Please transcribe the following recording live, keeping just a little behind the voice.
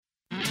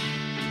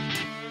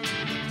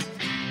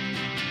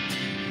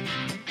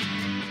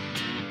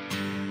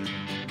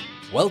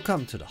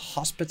Welcome to the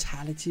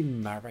Hospitality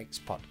Mavericks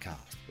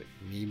podcast with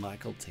me,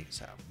 Michael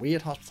Tingsager. We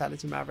at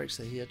Hospitality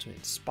Mavericks are here to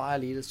inspire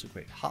leaders to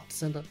create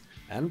heart-centered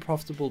and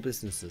profitable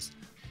businesses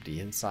from the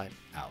inside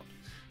out,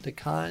 the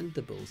kind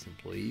that both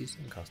employees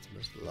and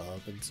customers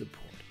love and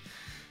support.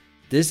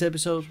 This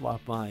episode was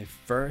my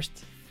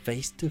first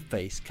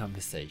face-to-face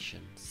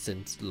conversation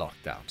since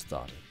lockdown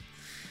started.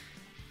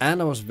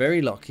 And I was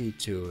very lucky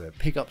to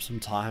pick up some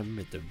time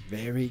with the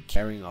very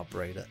caring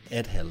operator,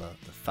 Ed Heller,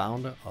 the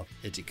founder of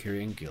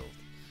Epicurean Guild,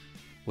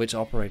 which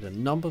operate a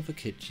number of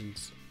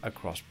kitchens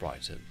across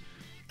Brighton.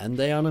 And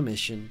they are on a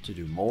mission to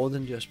do more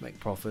than just make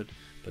profit,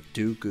 but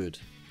do good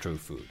through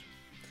food.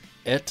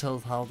 Ed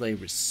tells how they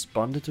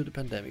responded to the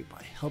pandemic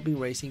by helping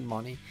raising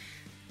money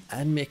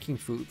and making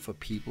food for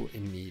people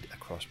in need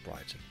across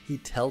Brighton. He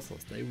tells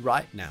us they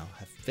right now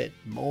have fed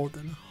more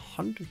than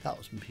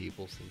 100,000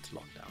 people since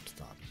lockdown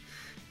started.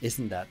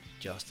 Isn't that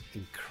just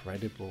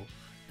incredible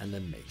and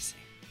amazing?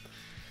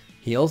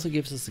 He also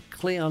gives us a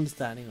clear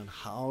understanding on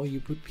how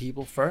you put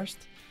people first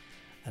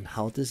and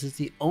how this is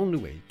the only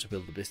way to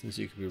build a business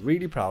you can be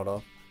really proud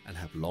of and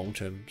have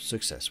long-term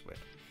success with.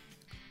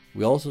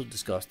 We also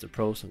discuss the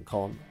pros and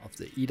cons of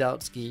the Eat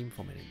Out scheme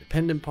from an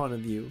independent point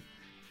of view.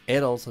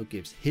 Ed also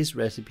gives his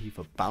recipe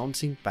for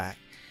bouncing back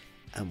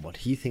and what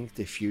he thinks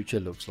the future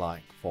looks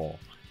like for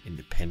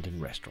independent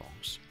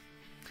restaurants.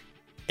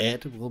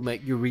 Ed will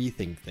make you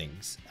rethink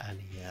things, and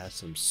he has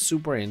some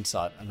super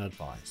insight and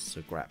advice.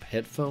 So grab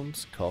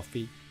headphones,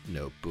 coffee,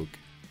 notebook,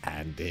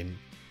 and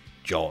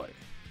enjoy.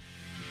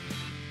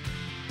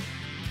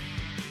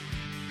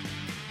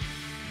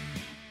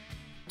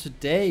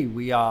 Today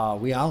we are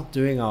out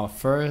doing our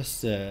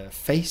first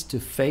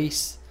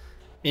face-to-face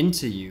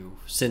interview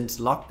since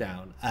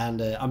lockdown,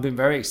 and I've been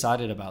very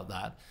excited about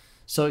that.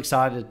 So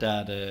excited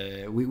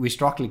that we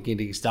struggled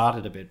getting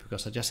started a bit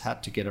because I just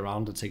had to get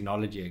around the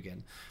technology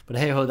again. But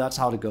hey ho, that's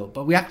how to go.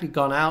 But we actually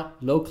gone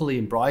out locally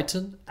in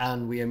Brighton,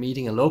 and we are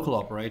meeting a local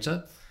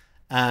operator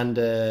and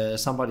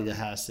somebody that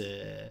has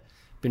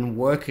been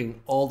working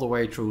all the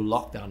way through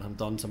lockdown and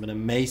done some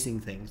amazing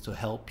things to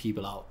help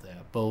people out there,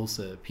 both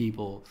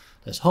people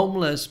that's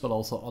homeless, but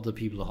also other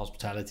people in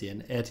hospitality.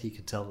 And Ed, he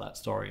can tell that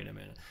story in a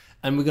minute.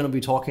 And we're going to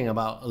be talking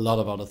about a lot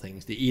of other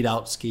things, the Eat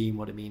Out scheme,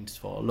 what it means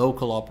for a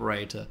local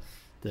operator,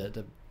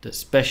 the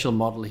special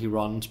model he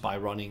runs by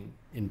running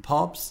in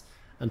pubs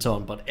and so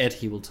on. But Ed,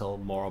 he will tell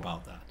more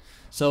about that.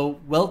 So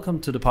welcome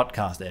to the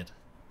podcast, Ed.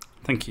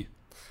 Thank you.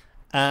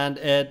 And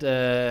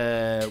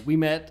Ed, we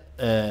met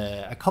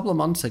a couple of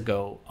months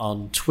ago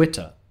on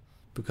Twitter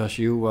because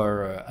you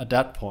were at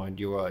that point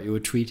you were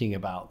tweeting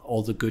about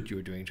all the good you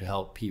were doing to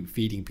help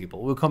feeding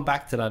people. We'll come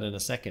back to that in a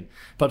second.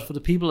 But for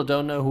the people that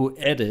don't know who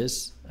Ed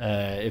is,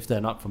 if they're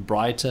not from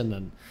Brighton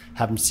and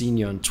haven't seen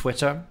you on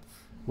Twitter,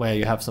 where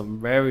you have some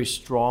very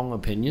strong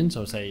opinions,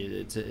 or say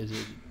it's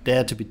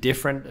dare to be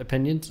different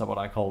opinions, or what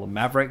I call a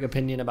maverick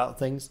opinion about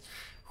things.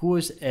 Who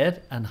is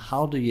Ed, and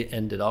how do you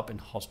ended up in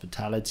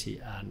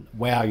hospitality, and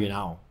where are you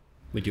now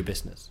with your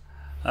business?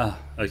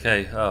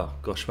 Okay. Oh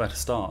gosh, where to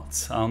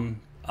start?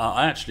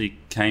 I actually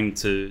came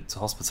to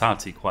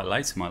hospitality quite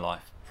late in my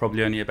life,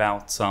 probably only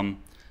about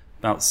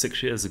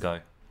 6 years ago,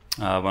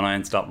 when I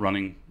ended up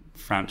running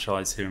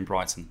franchise here in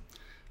Brighton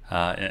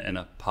in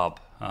a pub.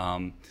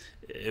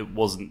 It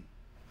wasn't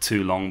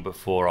too long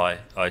before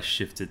I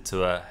shifted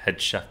to a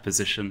head chef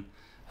position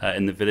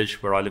in the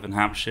village where I live in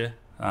Hampshire.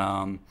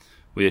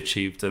 We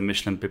achieved a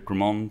Michelin Bib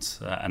Gourmand,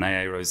 an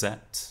AA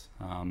Rosette.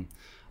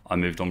 I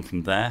moved on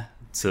from there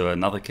to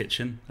another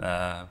kitchen.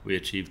 We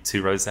achieved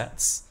 2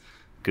 Rosettes,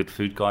 good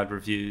food guide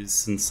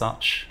reviews and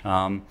such.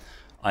 I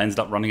ended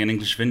up running an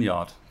English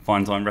Vineyard,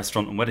 fine dine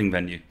restaurant and wedding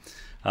venue.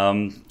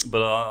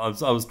 But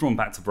I was drawn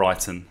back to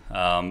Brighton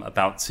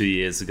about 2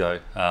 years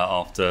ago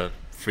after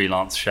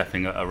freelance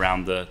chefing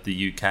around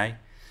the UK.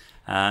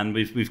 And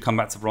we've come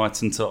back to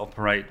Brighton to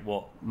operate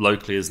what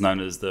locally is known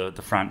as the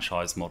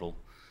franchise model.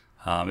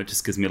 It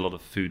just gives me a lot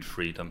of food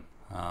freedom,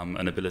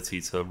 an ability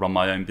to run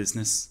my own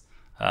business,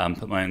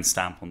 put my own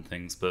stamp on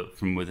things, but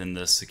from within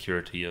the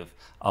security of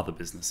other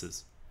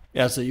businesses.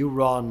 Yeah, so you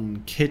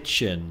run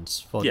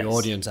kitchens for the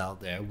audience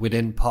out there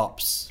within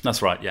pubs.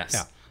 That's right, yes.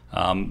 Yeah.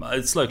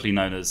 It's locally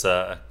known as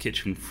a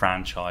kitchen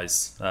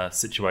franchise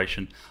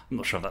situation. I'm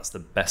not sure if that's the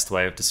best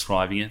way of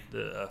describing it,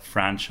 a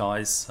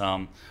franchise.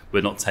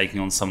 We're not taking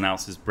on someone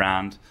else's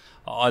brand.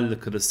 I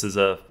look at us as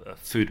a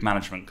food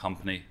management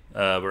company.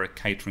 We're a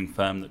catering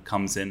firm that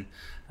comes in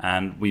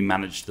and we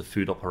manage the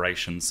food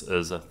operations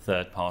as a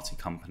third-party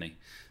company.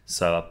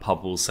 So a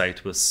pub will say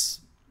to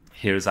us,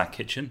 here is our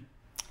kitchen.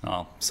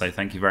 I'll say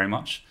thank you very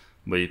much.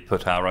 We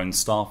put our own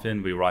staff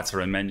in, we write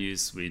our own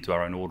menus, we do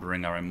our own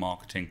ordering, our own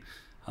marketing.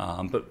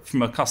 But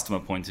from a customer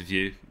point of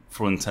view,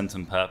 for all intent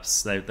and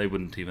purpose, they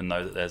wouldn't even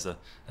know that there's a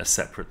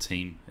separate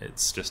team.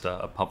 It's just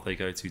a pub they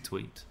go to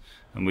eat.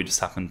 And we just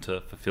happen to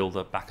fulfill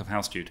the back of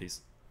house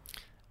duties.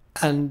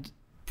 And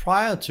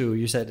prior to,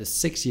 you said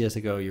 6 years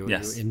ago, you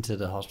were into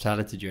the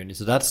hospitality journey.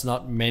 So that's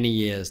not many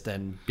years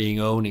then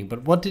being owning.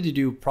 But what did you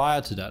do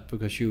prior to that?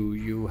 Because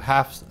you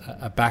have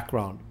a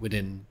background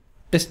within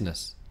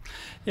business.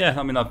 Yeah,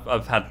 I mean,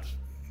 I've had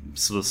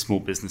sort of small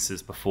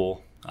businesses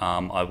before.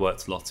 I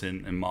worked a lot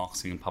in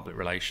marketing and public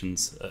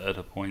relations at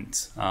a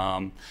point.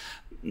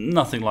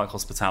 Nothing like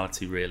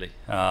hospitality, really.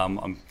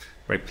 I'm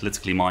very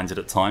politically minded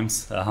at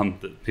times,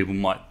 that people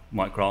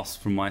might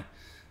grasp from my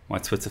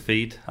Twitter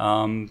feed,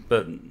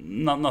 but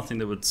nothing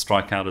that would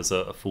strike out as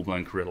a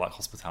full-blown career like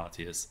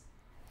hospitality is.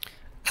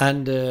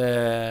 And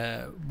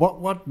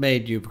what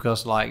made you,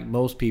 because like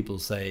most people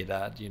say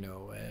that,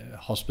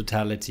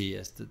 hospitality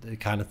is the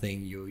kind of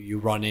thing you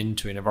run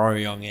into in a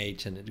very young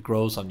age and it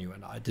grows on you,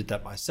 and I did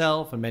that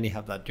myself and many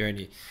have that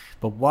journey,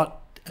 but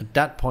what at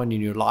that point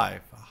in your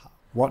life,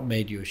 what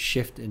made you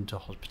shift into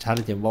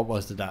hospitality, and what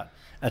was it that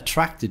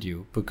attracted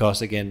you?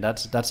 Because again,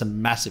 that's a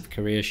massive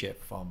career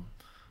shift from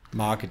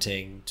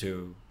marketing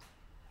to...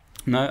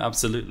 No,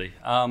 absolutely.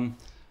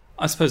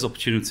 I suppose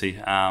opportunity,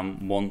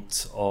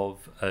 want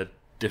of a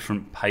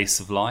different pace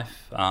of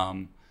life.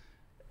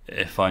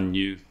 If I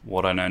knew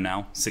what I know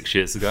now 6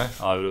 years ago,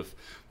 I would have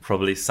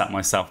probably sat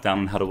myself down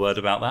and had a word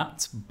about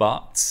that.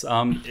 But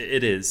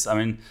it is,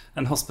 and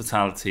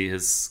hospitality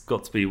has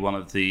got to be one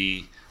of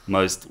the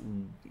most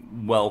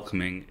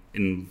welcoming,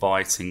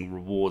 inviting,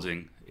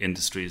 rewarding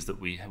industries that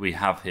we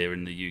have here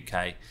in the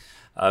UK.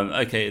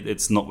 Okay,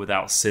 it's not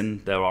without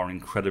sin. There are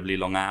incredibly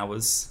long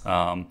hours.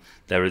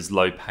 There is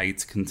low pay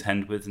to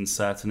contend with in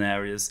certain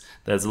areas.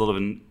 There's a lot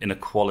of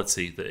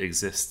inequality that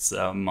exists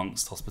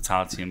amongst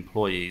hospitality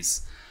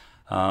employees.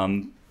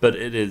 But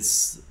it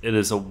is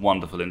a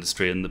wonderful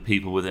industry, and the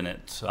people within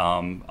it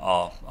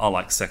are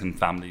like second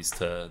families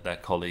to their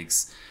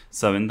colleagues.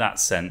 So in that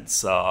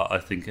sense, I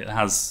think it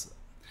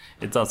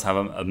does have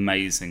an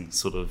amazing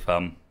sort of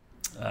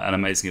an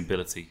amazing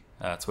ability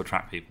to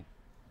attract people.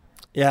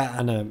 Yeah,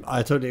 and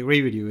I totally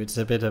agree with you. It's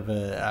a bit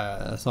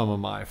of some of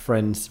my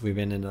friends we've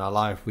been in our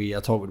life. I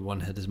talked with one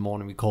here this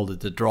morning. We called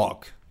it the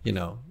drug.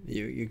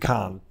 You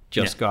can't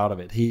just go out of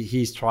it.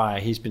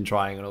 He's been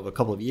trying over a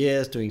couple of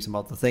years, doing some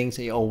other things.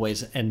 He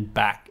always end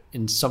back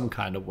in some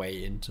kind of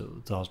way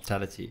into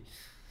hospitality.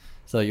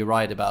 So you're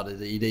right about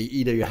it.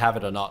 Either you have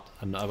it or not.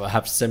 And I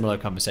have similar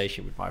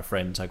conversation with my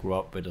friends I grew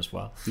up with as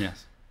well.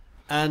 Yes.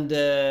 And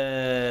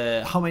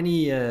how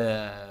many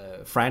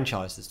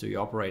franchises do you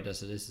operate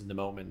as it is in the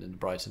moment in the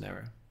Brighton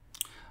area?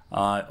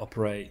 I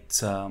operate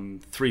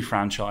 3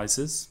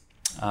 franchises.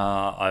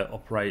 I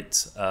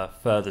operate a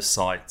further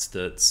site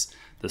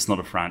that's not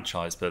a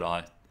franchise, but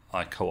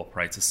I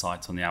co-operate a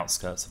site on the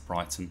outskirts of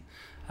Brighton.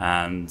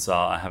 And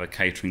I have a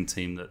catering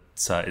team that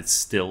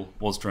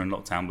was during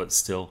lockdown, but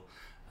still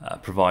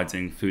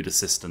providing food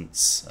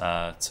assistance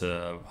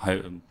to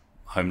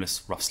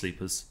homeless rough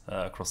sleepers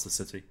across the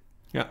city.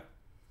 Yeah.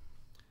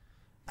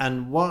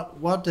 And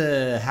what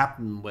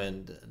happened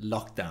when the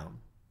lockdown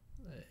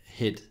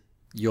hit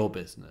your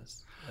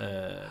business?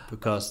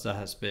 Because there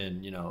has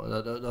been,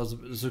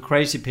 there's a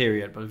crazy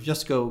period, but if you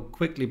just go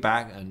quickly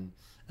back and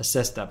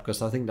assess that,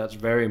 because I think that's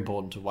very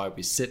important to why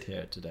we sit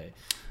here today.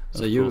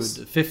 So the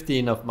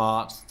 15th of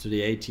March to the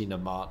 18th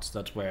of March,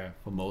 that's where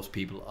for most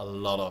people a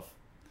lot of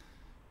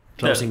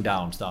closing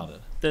down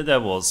started. There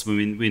was.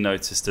 We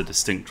noticed a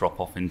distinct drop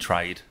off in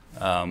trade.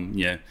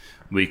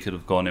 We could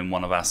have gone in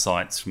one of our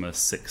sites from a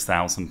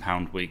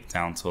 £6,000 week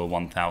down to a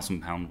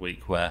 £1,000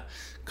 week, where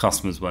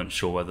customers weren't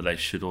sure whether they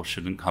should or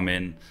shouldn't come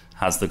in.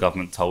 Has the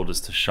government told us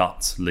to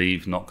shut,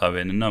 leave, not go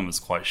in? And no one was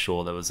quite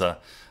sure. There was a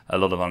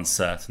lot of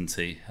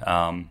uncertainty.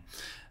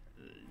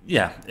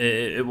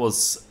 It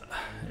was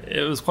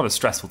quite a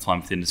stressful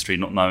time for the industry,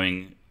 not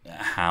knowing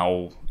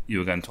how you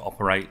were going to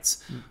operate,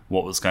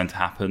 what was going to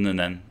happen. And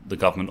then the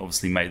government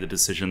obviously made the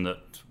decision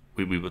that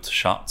we were to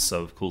shut.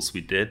 So of course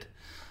we did.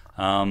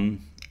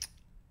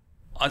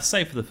 I'd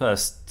say for the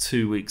first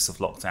 2 weeks of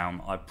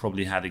lockdown, I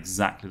probably had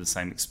exactly the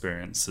same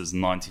experience as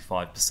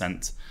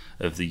 95%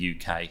 of the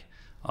UK.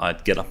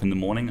 I'd get up in the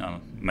morning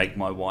and make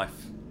my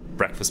wife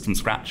breakfast from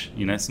scratch,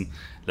 some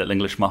little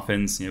English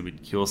muffins,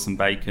 we'd cure some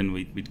bacon,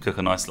 we'd cook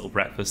a nice little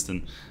breakfast,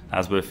 and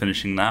as we were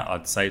finishing that,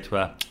 I'd say to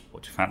her,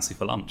 what do you fancy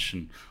for lunch?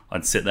 And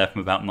I'd sit there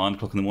from about 9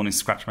 o'clock in the morning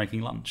scratch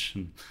making lunch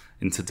and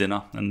into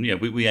dinner, and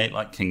we ate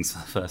like kings for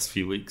the first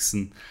few weeks.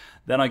 And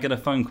then I get a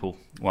phone call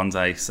one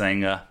day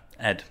saying,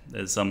 Ed,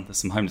 there's some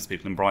homeless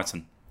people in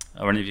Brighton.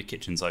 Are any of your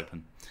kitchens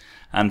open?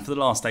 And for the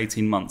last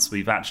 18 months,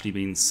 we've actually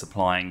been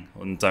supplying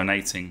and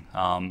donating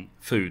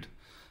food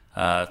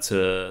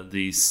to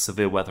the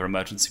severe weather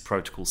emergency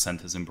protocol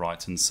centres in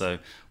Brighton. So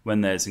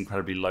when there's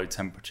incredibly low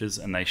temperatures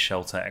and they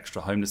shelter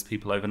extra homeless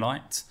people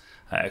overnight,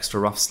 extra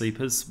rough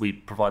sleepers, we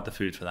provide the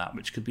food for that,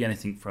 which could be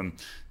anything from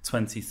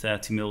 20,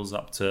 30 meals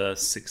up to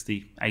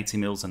 60, 80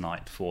 meals a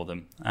night for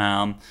them.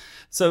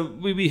 So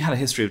we had a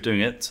history of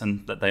doing it,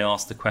 and that they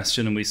asked the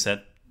question and we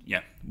said,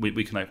 yeah,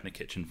 we can open a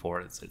kitchen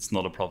for it. It's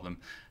not a problem.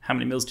 How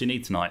many meals do you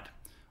need tonight?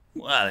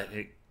 Well,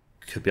 it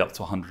could be up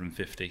to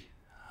 150.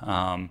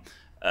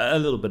 A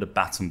little bit of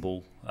bat and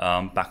ball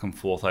back and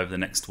forth over the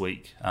next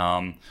week.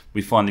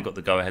 We finally got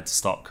the go-ahead to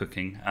start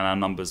cooking, and our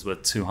numbers were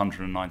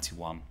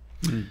 291.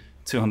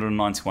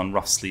 291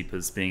 rough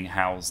sleepers being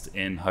housed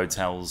in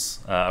hotels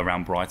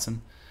around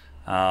Brighton.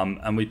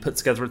 And we put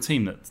together a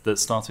team that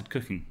started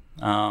cooking.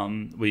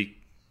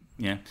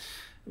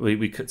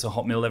 We cooked a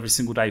hot meal every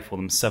single day for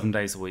them, 7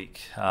 days a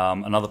week.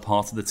 Another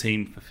part of the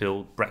team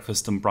fulfilled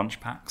breakfast and brunch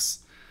packs.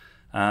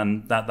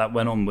 And that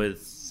went on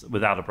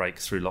without a break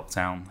through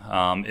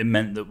lockdown. It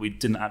meant that we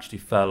didn't actually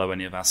furlough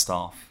any of our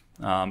staff.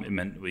 It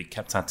meant that we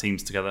kept our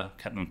teams together,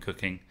 kept them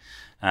cooking,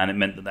 and it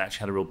meant that they actually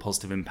had a real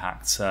positive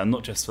impact,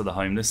 not just for the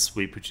homeless.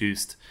 We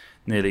produced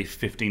nearly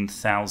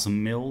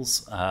 15,000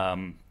 meals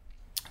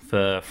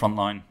for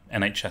frontline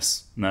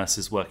NHS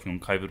nurses working on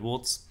COVID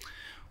wards.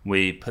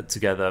 We put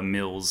together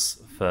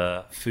meals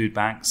for food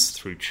banks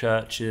through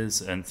churches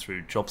and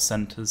through job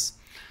centres.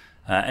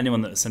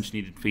 Anyone that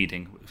essentially needed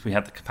feeding, if we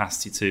had the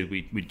capacity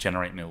to, we'd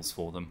generate meals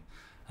for them.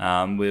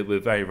 We're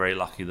very, very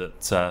lucky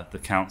that the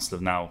council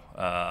have now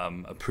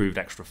approved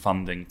extra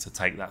funding to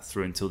take that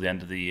through until the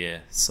end of the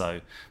year.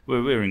 So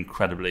we're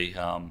incredibly,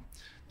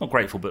 not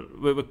grateful, but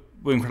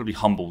we're incredibly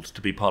humbled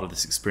to be part of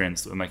this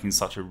experience, that we're making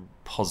such a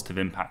positive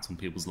impact on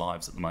people's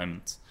lives at the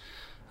moment.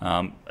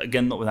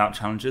 Again, not without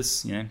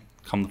challenges.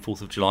 Come the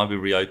 4th of July, we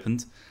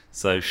reopened.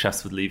 So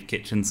chefs would leave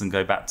kitchens and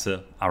go back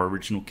to our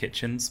original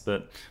kitchens,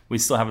 but we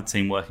still have a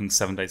team working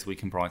 7 days a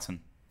week in Brighton,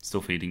 still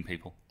feeding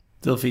people.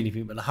 Still feeding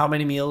people. How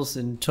many meals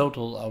in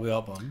total are we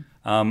up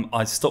on?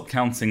 I stopped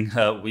counting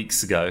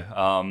weeks ago,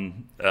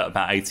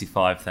 about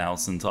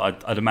 85,000.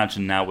 I'd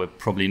imagine now we're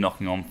probably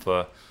knocking on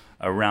for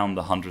around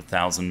the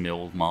 100,000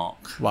 meal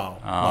mark. Wow.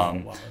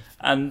 Wow.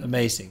 And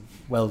amazing.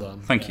 Well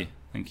done. Thank you.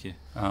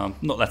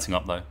 Not letting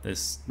up though.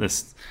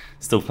 There's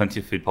still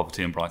plenty of food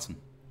poverty in Brighton.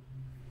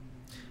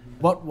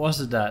 What was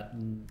it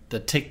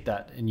that ticked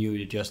that in you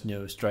to just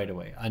know straight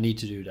away, I need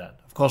to do that?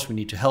 Of course, we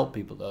need to help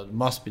people. There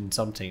must have been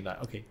something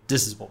like, okay,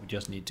 this is what we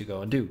just need to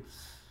go and do.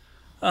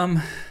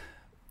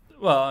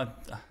 Well,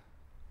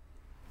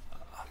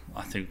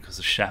 I think as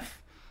a chef,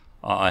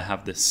 I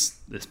have this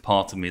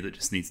part of me that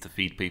just needs to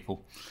feed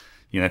people.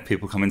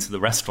 People come into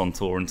the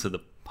restaurant or into the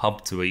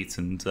pub to eat,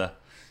 and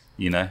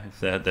if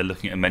they're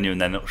looking at a menu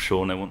and they're not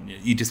sure, and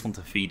you just want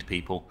to feed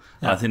people.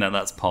 Yeah. I think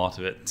that's part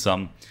of it.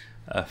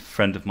 A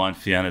friend of mine,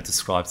 Fiona,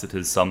 describes it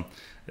as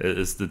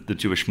the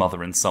Jewish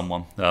mother in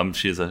someone.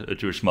 She is a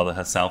Jewish mother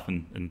herself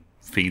and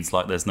feeds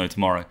like there's no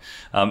tomorrow.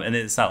 And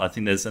it's that. I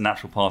think there's a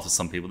natural part of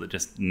some people that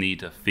just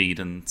need to feed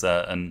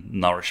and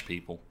nourish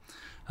people.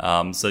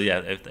 So yeah,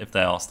 if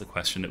they asked the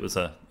question, it was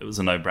a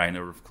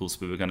no-brainer. Of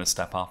course, we were going to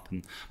step up,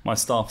 and my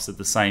staff said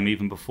the same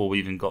even before we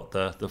even got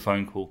the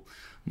phone call.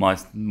 My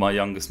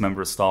youngest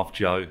member of staff,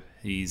 Joe,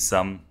 he's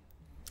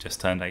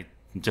just turned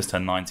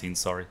 19,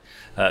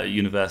 at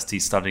university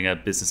studying a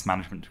business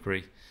management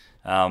degree.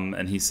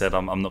 And he said,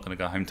 I'm not going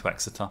to go home to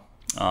Exeter.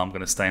 I'm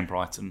going to stay in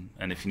Brighton.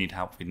 And if you need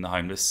help feeding the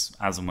homeless,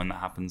 as and when that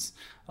happens,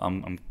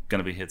 I'm going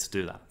to be here to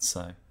do that.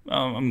 So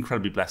I'm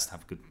incredibly blessed to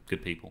have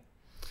good people.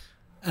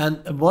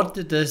 And what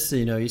did this,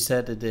 you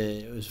said that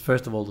it was,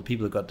 first of all, the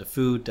people who got the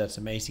food, that's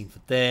amazing for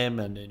them.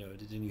 And, they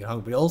didn't get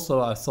hungry. But also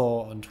I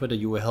saw on Twitter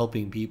you were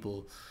helping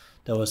people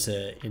that was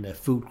in a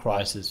food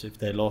crisis if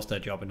they lost their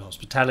job in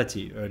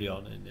hospitality early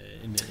on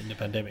in the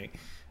pandemic.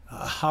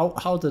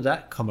 How did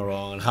that come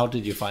along, and how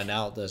did you find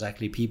out there's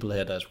actually people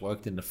here that's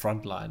worked in the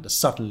front line that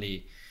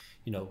suddenly,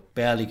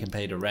 barely can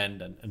pay the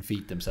rent and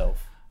feed themselves?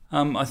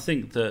 I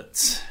think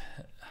that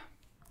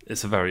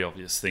it's a very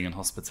obvious thing in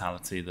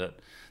hospitality that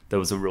there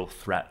was a real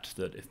threat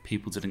that if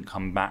people didn't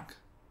come back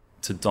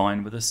to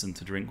dine with us and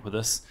to drink with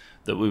us,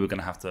 that we were going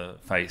to have to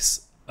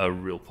face a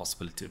real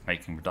possibility of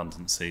making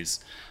redundancies.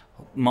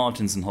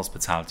 Margins in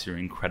hospitality are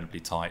incredibly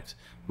tight,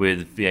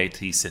 with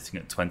VAT sitting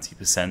at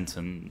 20%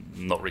 and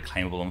not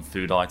reclaimable on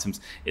food items.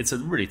 It's a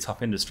really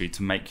tough industry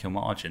to make your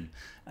margin,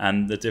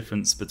 and the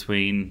difference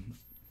between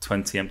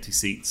 20 empty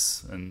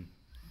seats and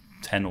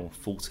 10 or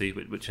 40,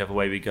 whichever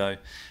way we go,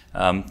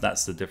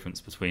 that's the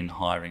difference between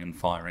hiring and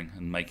firing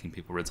and making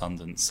people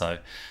redundant. So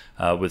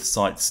with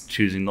sites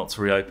choosing not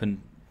to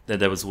reopen,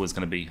 there was always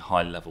going to be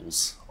high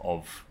levels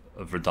of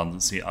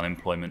redundancy,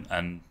 unemployment,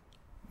 and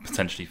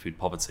potentially food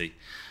poverty.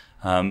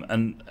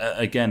 And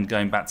again,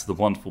 going back to the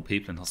wonderful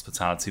people in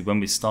hospitality,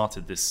 when we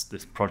started this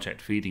project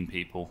feeding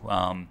people,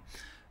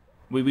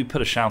 we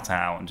put a shout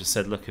out and just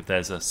said, look, if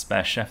there's a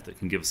spare chef that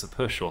can give us a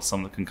push or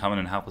someone that can come in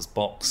and help us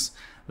box,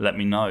 let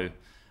me know.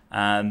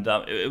 And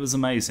it was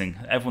amazing.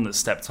 Everyone that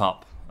stepped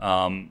up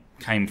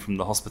came from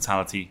the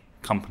hospitality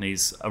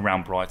companies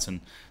around Brighton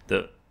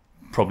that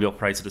probably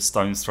operated a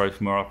stone's throw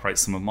from where I operate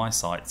some of my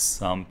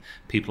sites.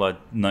 People I'd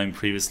known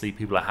previously,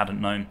 people I hadn't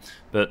known,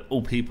 but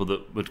all people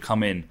that would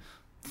come in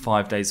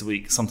 5 days a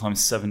week,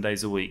 sometimes 7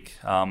 days a week,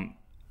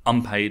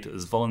 unpaid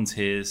as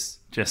volunteers,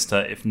 just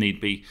if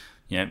need be,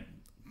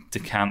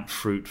 decant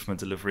fruit from a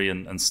delivery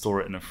and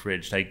store it in a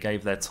fridge. They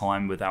gave their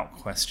time without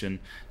question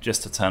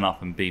just to turn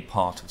up and be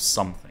part of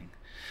something.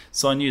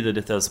 So I knew that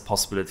if there was a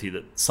possibility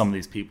that some of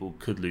these people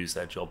could lose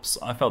their jobs,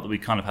 I felt that we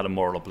kind of had a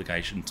moral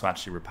obligation to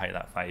actually repay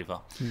that favour.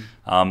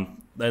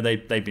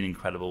 They've been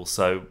incredible.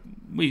 So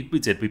we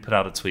put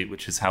out a tweet,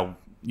 which is how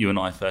you and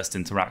I first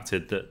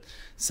interacted, that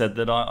said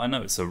that I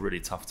know it's a really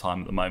tough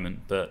time at the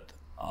moment, but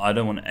I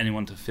don't want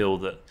anyone to feel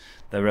that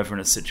they're ever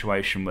in a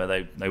situation where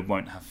they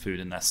won't have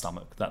food in their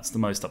stomach. That's the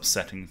most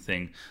upsetting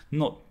thing,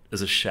 not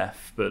as a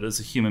chef, but as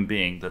a human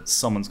being, that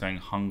someone's going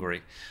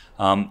hungry.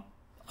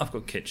 I've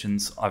got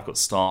kitchens, I've got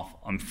staff.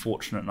 I'm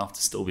fortunate enough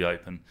to still be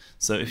open.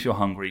 So if you're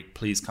hungry,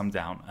 please come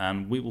down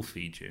and we will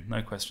feed you.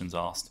 No questions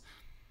asked.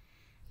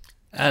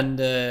 And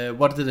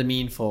what did it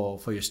mean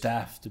for your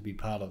staff to be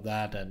part of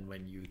that? And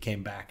when you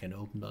came back and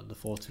opened on the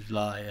 4th of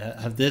July,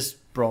 have this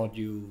brought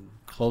you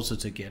closer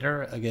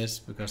together, I guess,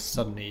 because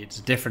suddenly it's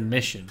a different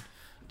mission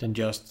than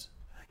just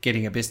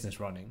getting a business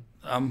running?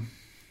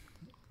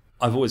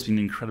 I've always been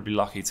incredibly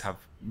lucky to have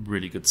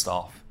really good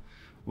staff.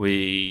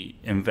 We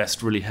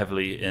invest really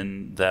heavily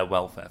in their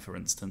welfare, for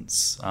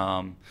instance.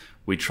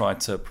 We try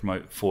to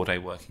promote 4-day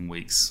working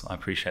weeks. I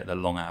appreciate the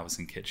long hours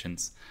in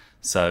kitchens.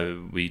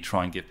 So we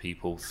try and give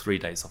people 3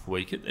 days off a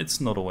week. It's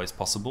not always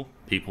possible.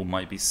 People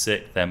might be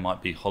sick. There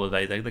might be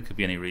holiday day. There could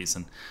be any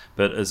reason.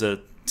 But as a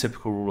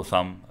typical rule of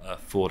thumb, a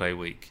 4-day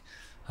week,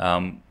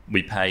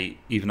 we pay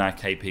even our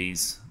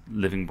KPs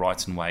living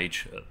Brighton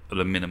wage at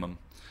a minimum.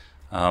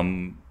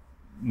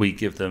 We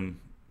give them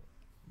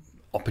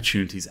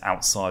opportunities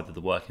outside of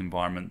the work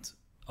environment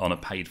on a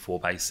paid for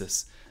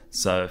basis.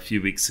 So a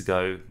few weeks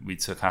ago, we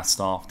took our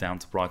staff down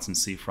to Brighton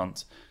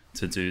seafront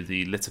to do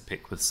the litter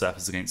pick with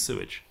Surfers Against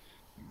Sewage.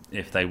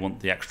 If they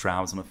want the extra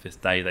hours on a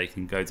 5th day, they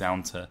can go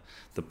down to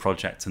the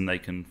project and they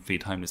can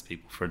feed homeless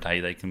people for a day.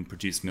 They can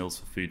produce meals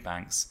for food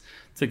banks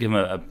to give them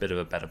a bit of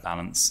a better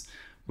balance.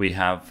 We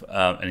have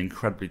an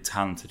incredibly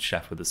talented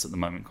chef with us at the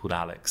moment called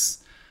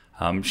Alex.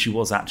 She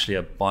was actually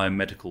a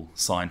biomedical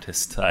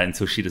scientist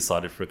until she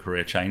decided for a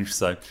career change,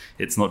 so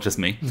it's not just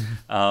me.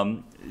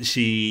 Mm-hmm.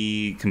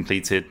 She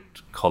completed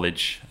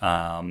college.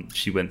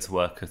 She went to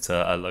work at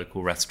a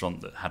local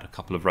restaurant that had a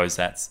couple of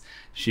rosettes.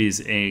 She's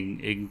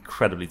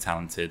incredibly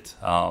talented,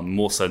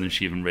 more so than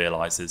she even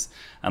realises.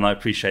 And I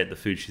appreciate the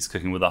food she's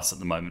cooking with us at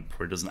the moment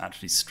probably doesn't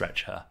actually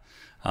stretch her.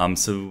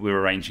 So we're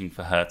arranging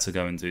for her to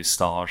go and do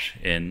stage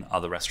in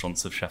other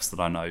restaurants of chefs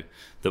that I know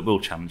that will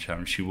challenge her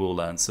and she will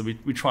learn. So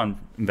we try and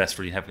invest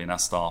really heavily in our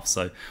staff.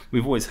 So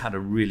we've always had a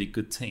really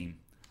good team.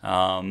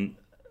 And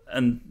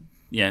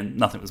yeah,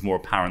 nothing was more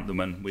apparent than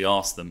when we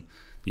asked them,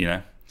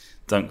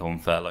 don't go on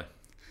furlough.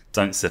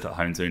 Don't sit at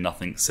home doing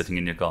nothing, sitting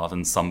in your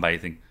garden,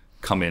 sunbathing.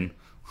 Come in,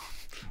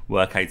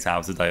 work 8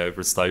 hours a day over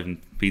a stove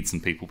and feed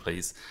some people,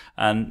 please.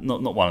 And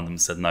not one of them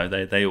said no.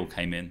 They all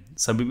came in.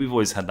 So we've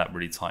always had that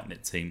really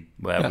tight-knit team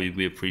where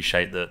we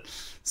appreciate that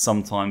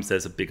sometimes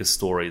there's a bigger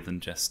story than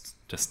just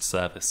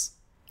service.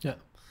 Yeah.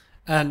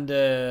 And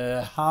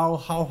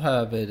how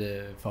have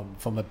it,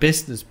 from a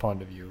business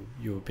point of view,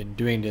 you've been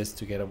doing this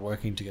together,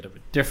 working together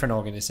with different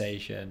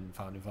organizations,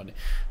 founding funding.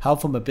 How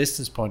from a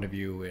business point of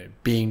view,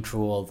 being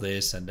through all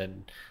this and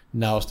then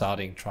now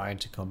trying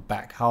to come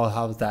back, how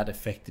has that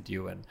affected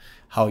you and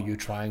how you're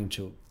trying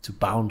to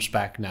bounce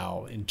back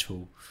now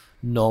into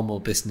normal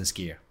business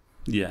gear?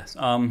 Yes.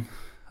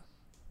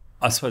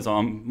 I suppose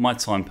my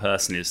time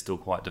personally is still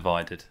quite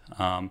divided.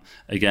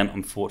 Again,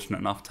 I'm fortunate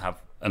enough to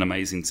have an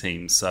amazing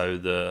team. So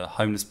the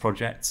Homeless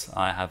Project,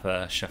 I have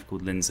a chef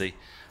called Lindsay,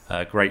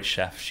 a great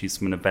chef. She's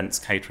from an events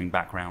catering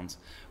background,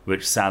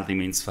 which sadly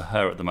means for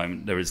her at the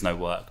moment there is no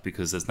work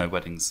because there's no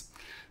weddings.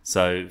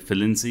 So for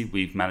Lindsay,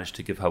 we've managed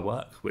to give her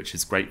work, which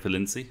is great for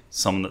Lindsay,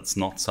 someone that's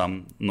not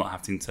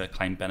having to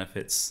claim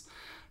benefits.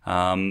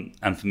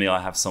 And for me,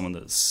 I have someone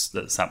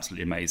that's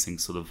absolutely amazing,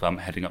 sort of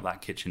heading up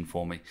that kitchen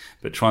for me,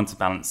 but trying to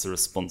balance the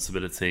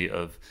responsibility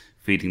of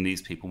feeding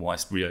these people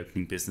whilst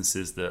reopening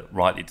businesses that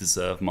rightly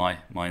deserve my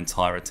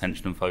entire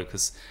attention and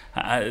focus.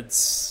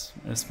 It's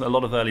a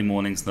lot of early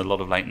mornings and a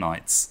lot of late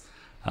nights,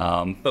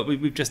 but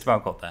we've just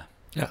about got there.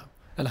 Yeah.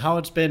 And how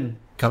it's been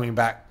coming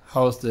back?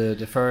 How's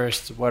the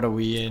first, what are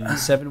we in,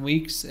 7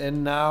 weeks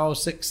in now,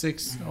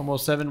 six,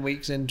 almost 7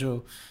 weeks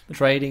into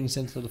trading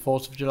since the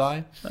 4th of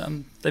July?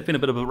 They've been a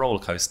bit of a roller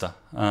coaster.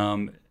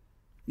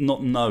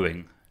 Not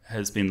knowing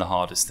has been the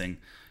hardest thing.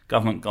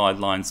 Government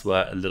guidelines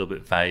were a little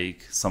bit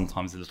vague,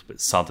 sometimes a little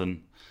bit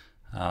sudden.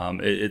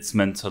 It's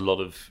meant a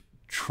lot of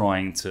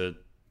trying to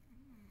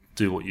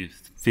do what you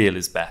feel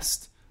is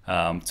best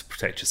to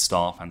protect your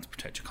staff and to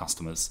protect your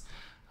customers.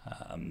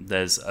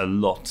 There's a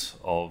lot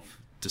of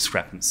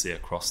discrepancy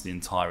across the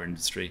entire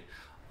industry.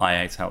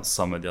 I ate out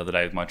somewhere the other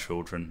day with my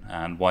children,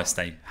 and whilst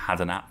they had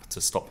an app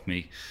to stop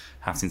me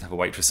having to have a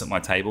waitress at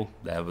my table,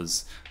 there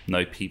was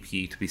no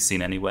PPE to be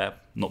seen anywhere,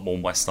 not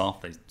worn by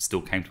staff. They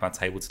still came to our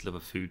table to deliver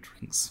food,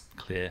 drinks,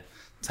 clear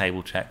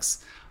table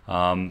checks.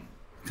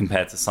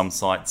 Compared to some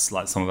sites,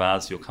 like some of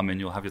ours, you'll come in,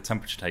 you'll have your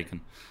temperature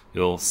taken.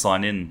 You'll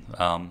sign in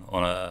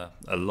on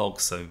a log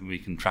so we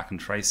can track and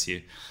trace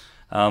you.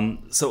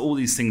 So all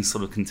these things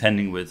sort of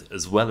contending with,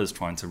 as well as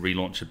trying to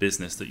relaunch a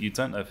business that you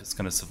don't know if it's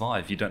going to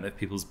survive. You don't know if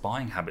people's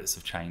buying habits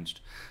have changed.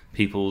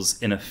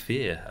 People's inner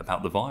fear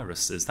about the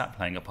virus, is that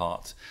playing a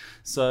part?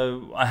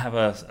 So I have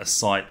a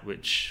site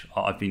which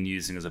I've been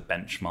using as a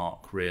benchmark,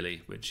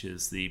 really, which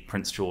is the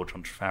Prince George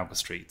on Trafalgar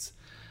Street.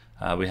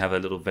 We have a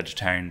little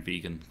vegetarian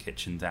vegan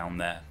kitchen down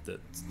there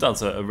that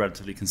does a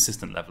relatively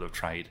consistent level of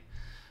trade.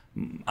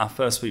 Our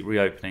first week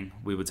reopening,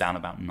 we were down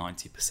about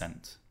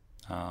 90%.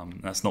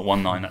 That's not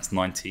 19, that's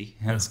 90.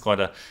 That's quite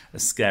a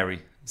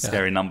scary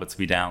number to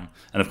be down.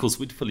 And of course,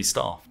 we'd fully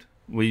staffed.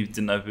 We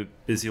didn't know if we were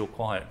busy or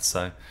quiet.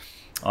 So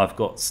I've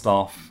got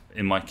staff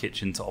in my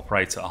kitchen to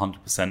operate at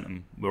 100%,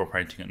 and we're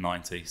operating at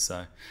 90.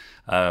 So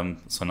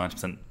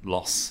 90%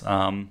 loss.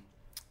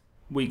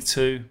 Week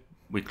 2,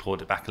 we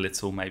clawed it back a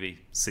little, maybe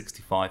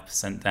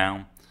 65%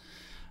 down.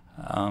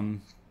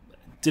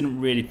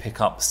 Didn't really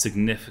pick up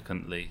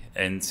significantly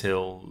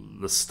until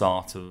the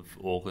start of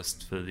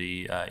August for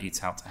the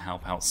Eat Out to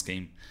Help Out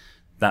scheme.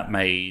 That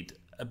made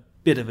a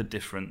bit of a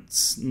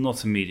difference,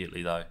 not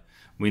immediately though.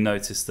 We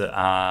noticed that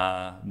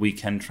our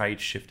weekend trade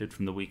shifted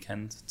from the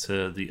weekend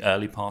to the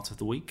early part of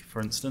the week,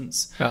 for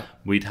instance. Yeah.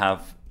 We'd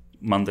have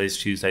Mondays,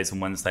 Tuesdays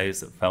and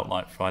Wednesdays that felt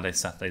like Fridays,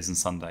 Saturdays and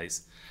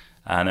Sundays.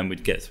 And then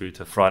we'd get through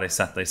to Friday,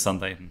 Saturday,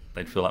 Sunday, and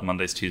they'd feel like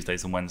Mondays,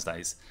 Tuesdays and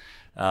Wednesdays.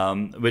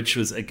 Which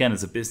was, again,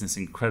 as a business,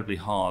 incredibly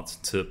hard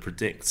to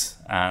predict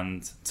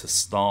and to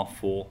staff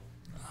for.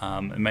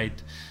 It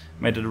made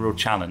it a real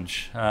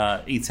challenge.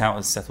 Eat Out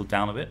has settled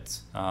down a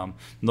bit,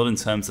 not in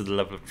terms of the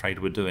level of trade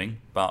we're doing,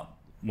 but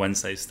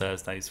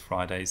Thursdays,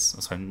 Fridays,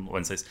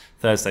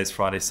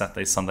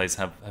 Saturdays, Sundays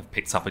have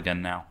picked up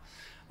again now.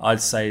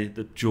 I'd say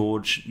that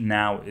George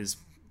now is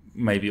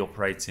maybe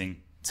operating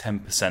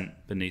 10%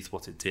 beneath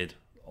what it did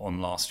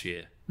on last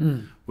year.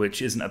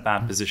 Which isn't a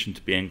bad position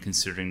to be in,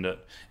 considering that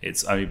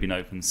it's only been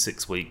open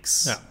 6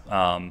 weeks.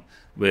 Yeah.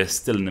 We're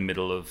still in the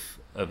middle of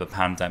a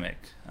pandemic,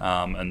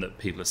 and that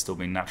people are still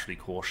being naturally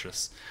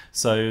cautious.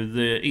 So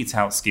the Eat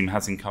Out scheme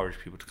has encouraged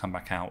people to come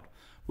back out.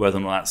 Whether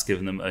or not that's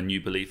given them a new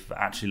belief that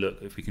actually,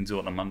 look, if we can do it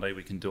on a Monday,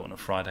 we can do it on a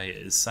Friday,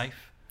 it is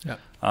safe. Yeah.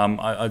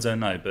 I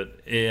don't know, but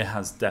it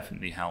has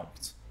definitely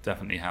helped.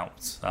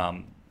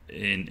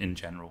 In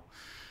general.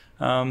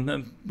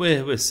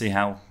 We'll see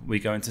how we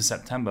go into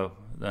September.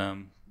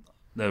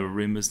 There were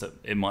rumours that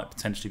it might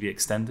potentially be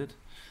extended.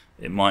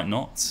 It might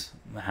not.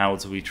 How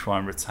do we try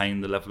and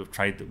retain the level of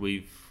trade that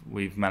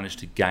we've managed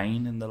to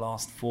gain in the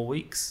last 4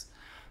 weeks?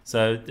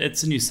 So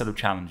it's a new set of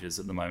challenges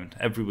at the moment.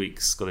 Every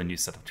week's got a new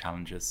set of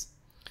challenges.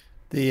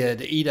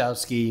 The Eat Out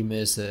scheme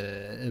is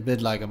a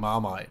bit like a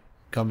Marmite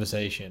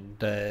conversation.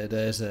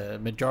 There's a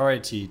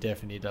majority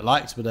definitely that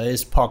likes, but there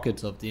is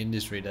pockets of the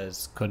industry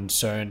that's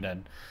concerned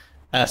and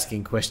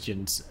asking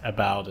questions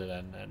about it,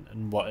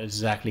 and what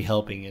exactly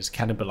helping is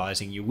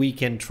cannibalizing your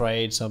weekend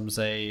trade, some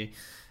say.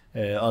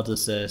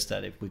 Others says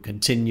that if we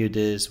continue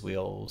this,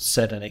 we'll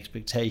set an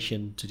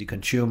expectation to the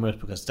consumers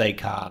because they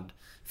can't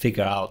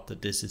figure out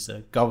that this is a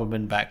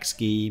government-backed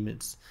scheme.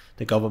 It's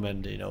the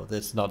government,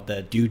 that's not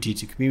their duty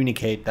to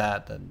communicate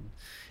that, and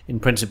in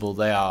principle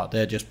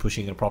they're just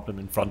pushing a problem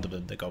in front of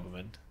them, the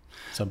government,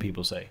 some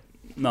people say.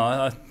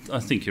 No, I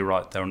think you're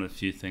right there on a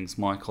few things,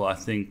 Michael. I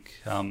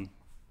think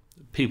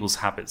people's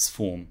habits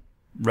form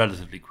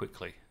relatively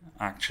quickly,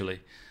 actually.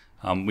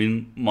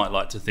 We might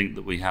like to think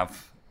that we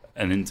have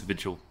an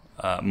individual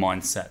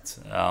mindset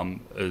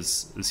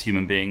as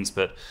human beings,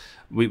 but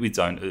we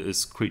don't.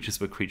 As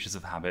creatures, we're creatures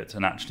of habit.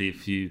 And actually,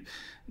 if you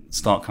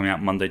start coming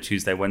out Monday,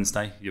 Tuesday,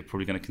 Wednesday, you're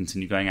probably going to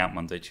continue going out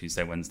Monday,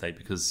 Tuesday, Wednesday,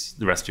 because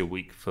the rest of your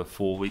week for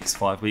 4 weeks,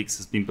 5 weeks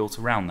has been built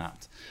around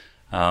that.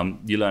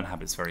 You learn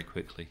habits very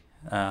quickly.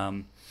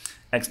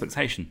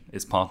 Expectation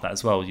is part of that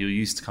as well. You're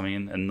used to coming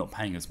in and not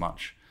paying as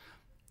much.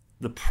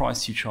 The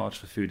price you charge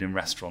for food in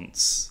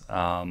restaurants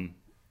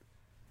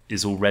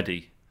is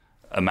already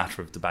a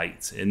matter of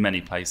debate in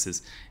many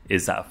places.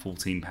 Is that a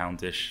 £14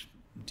 dish?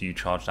 Do you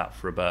charge that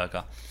for a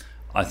burger?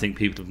 I think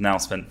people have now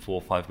spent 4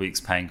 or 5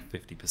 weeks paying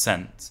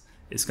 50%.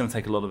 It's going to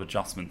take a lot of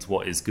adjustment to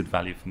what is good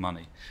value for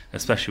money,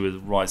 especially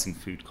with rising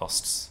food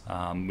costs.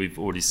 We've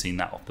already seen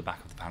that off the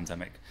back of the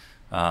pandemic,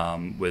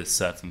 with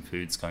certain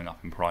foods going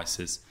up in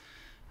prices.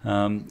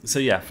 So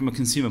yeah, from a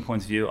consumer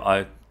point of view,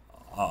 I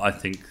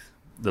think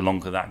the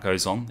longer that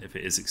goes on, if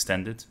it is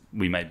extended,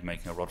 we may be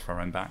making a rod for our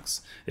own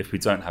backs. If we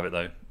don't have it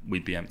though,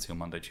 we'd be empty on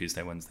Monday,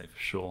 Tuesday, Wednesday for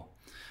sure.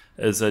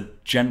 As a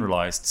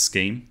generalised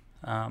scheme,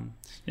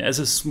 as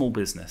a small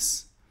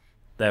business,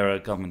 there are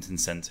government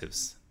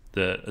incentives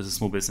that, as a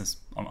small business,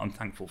 I'm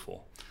thankful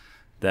for.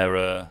 There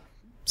are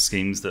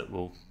schemes that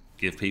will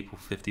give people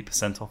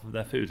 50% off of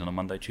their food on a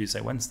Monday,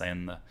 Tuesday, Wednesday,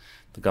 and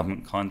the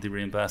government kindly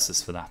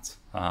reimburses for that.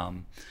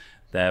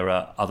 There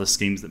are other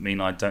schemes that mean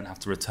I don't have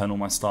to return all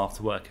my staff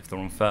to work if they're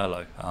on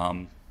furlough.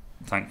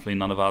 Thankfully,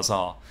 none of ours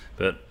are.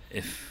 But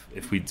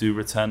if we do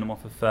return them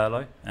off of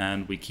furlough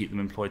and we keep them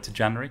employed to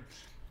January,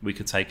 we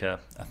could take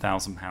a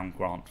 £1,000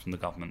 grant from the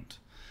government.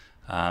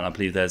 And I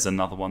believe there's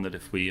another one that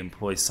if we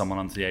employ someone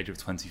under the age of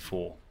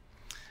 24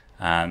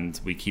 and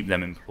we keep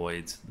them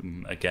employed,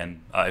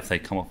 again, if they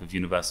come off of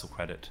universal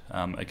credit,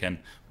 again,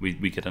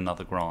 we get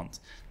another grant.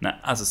 Now,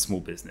 as a small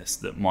business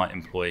that might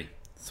employ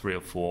 3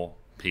 or 4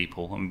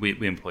 people, I mean,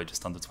 we employ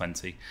just under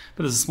 20,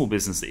 but as a small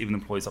business that even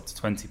employs up to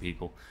 20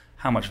 people,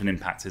 how much of an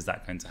impact is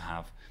that going to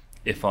have?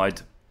 If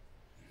I'd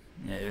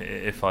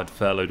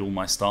furloughed all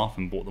my staff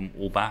and brought them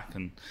all back,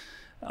 and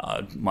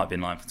might be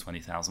in line for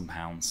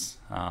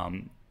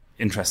 £20,000.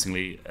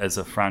 interestingly, as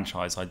a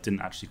franchise, I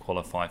didn't actually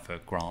qualify for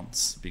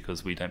grants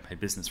because we don't pay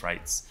business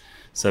rates.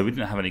 So we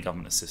didn't have any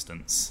government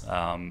assistance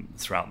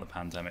throughout the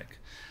pandemic.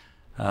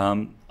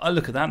 I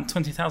look at that, and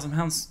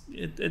 £20,000,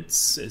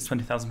 it's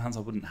 £20,000 I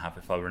wouldn't have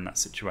if I were in that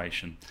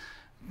situation.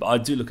 But I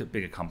do look at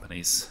bigger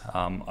companies.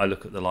 I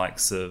look at the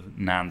likes of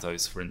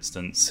Nando's, for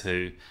instance,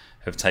 who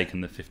have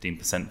taken the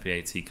 15%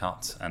 VAT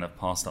cut and have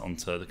passed that on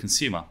to the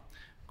consumer.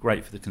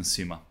 Great for the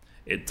consumer.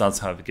 It does,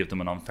 however, give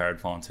them an unfair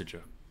advantage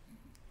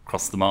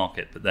across the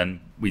market. But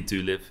then we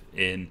do live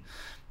in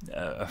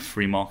a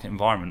free market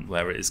environment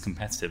where it is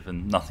competitive,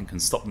 and nothing can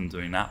stop them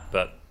doing that.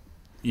 But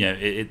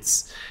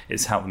it's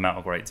helped them out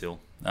a great deal.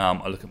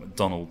 I look at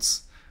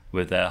McDonald's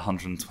with their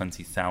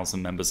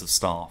 120,000 members of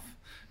staff,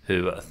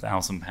 who at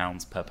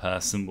 £1,000 per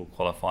person will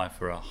qualify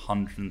for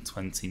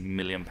 £120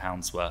 million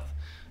worth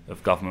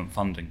of government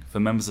funding. For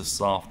members of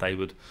staff, they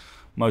would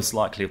most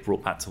likely have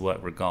brought back to work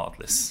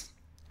regardless.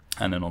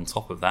 And then on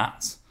top of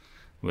that,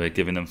 we're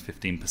giving them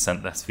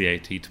 15% less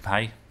VAT to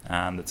pay,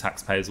 and the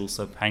taxpayers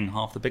also paying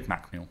half the Big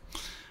Mac meal.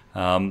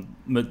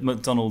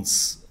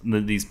 McDonald's,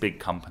 these big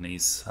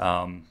companies,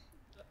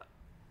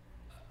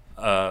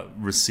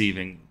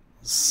 receiving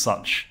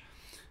such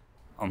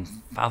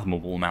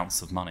unfathomable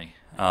amounts of money.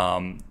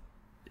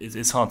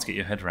 It's hard to get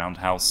your head around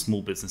how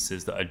small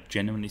businesses that are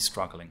genuinely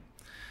struggling,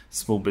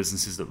 small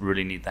businesses that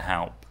really need the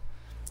help,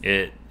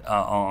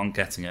 aren't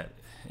getting it.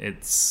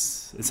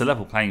 It's a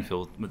level playing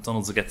field.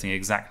 McDonald's are getting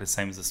exactly the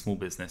same as a small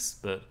business,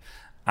 but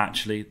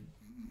actually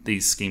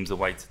these schemes are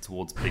weighted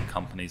towards big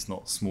companies,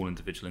 not small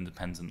individual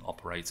independent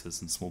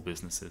operators and small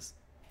businesses.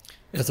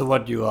 Yeah, so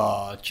what you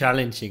are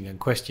challenging and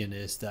question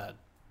is that,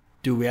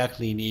 do we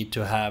actually need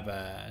to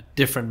have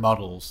different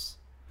models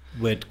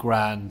with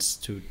grants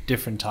to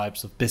different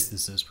types of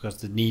businesses, because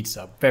the needs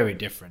are very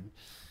different?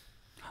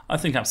 I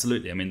think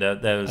absolutely. I mean,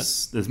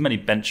 there's many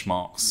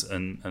benchmarks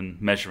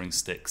and measuring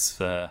sticks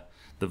for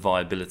the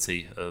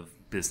viability of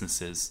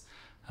businesses.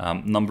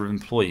 Number of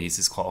employees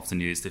is quite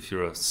often used. If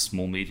you're a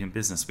small, medium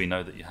business, we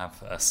know that you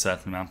have a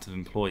certain amount of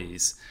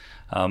employees.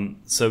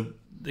 So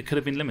it could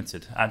have been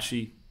limited.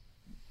 Actually,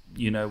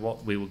 you know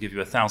what? We will give you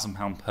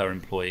 £1,000 per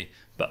employee,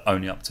 but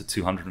only up to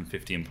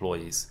 250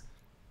 employees.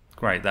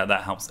 Great. That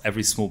helps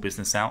every small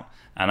business out,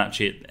 and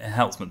actually it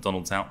helps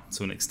McDonald's out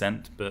to an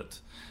extent. But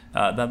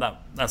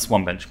that's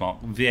one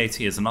benchmark. VAT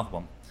is another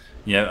one.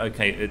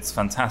 Okay, it's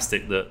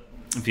fantastic that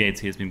VAT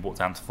has been brought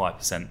down to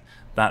 5%.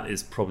 That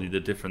is probably the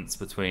difference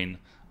between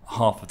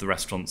half of the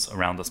restaurants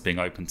around us being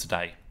open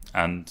today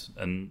and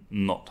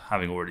not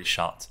having already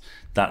shut.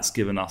 That's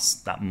given us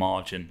that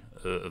margin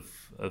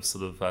of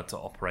sort of to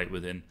operate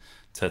within,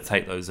 to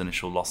take those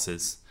initial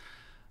losses.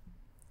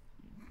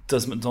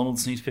 Does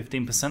McDonald's need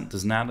 15%?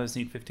 Does Nando's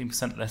need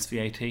 15% less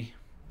VAT?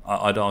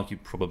 I'd argue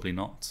probably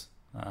not.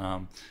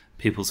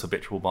 People's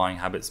habitual buying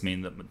habits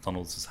mean that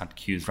McDonald's has had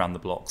queues around the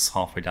blocks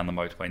halfway down the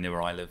motorway near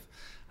where I live.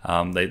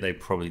 They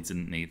probably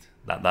didn't need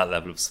that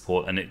level of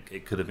support, and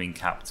it could have been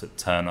capped at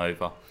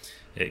turnover.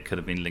 It could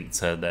have been linked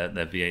to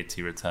their VAT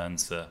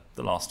returns for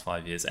the last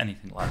 5 years,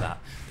 anything like that.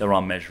 There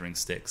are measuring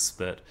sticks,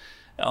 but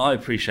I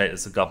appreciate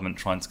as a government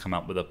trying to come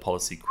up with a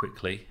policy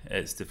quickly,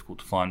 it's difficult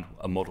to find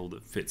a model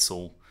that fits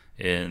all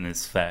and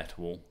is fair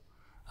to all.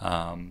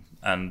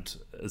 And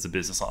as a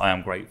business, I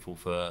am grateful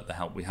for the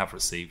help we have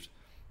received.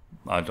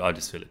 I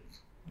just feel it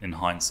in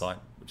hindsight,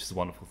 which is a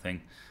wonderful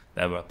thing.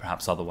 There were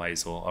perhaps other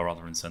ways or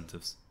other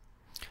incentives.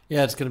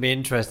 Yeah, it's going to be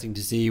interesting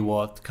to see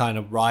what kind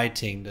of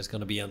writing there's going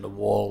to be on the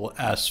wall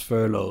as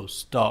furlough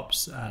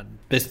stops and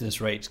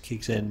business rates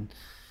kicks in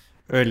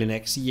early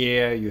next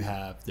year. You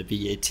have the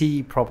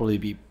VAT probably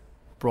be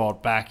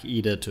brought back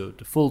either to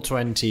the full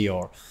 20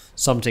 or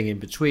something in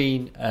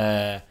between.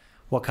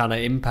 What kind of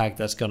impact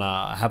that's going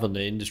to have on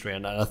the industry?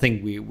 And I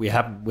think we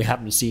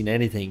haven't seen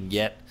anything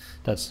yet.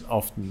 That's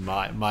often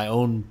my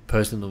own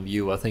personal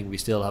view. I think we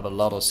still have a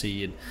lot of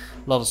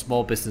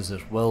small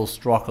businesses will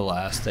struggle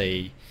as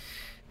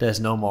there's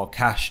no more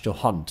cash to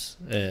hunt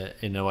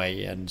in a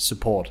way and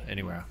support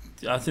anywhere.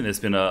 I think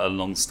there's been a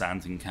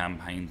long-standing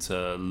campaign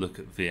to look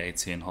at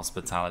VAT in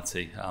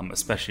hospitality,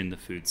 especially in the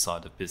food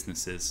side of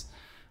businesses.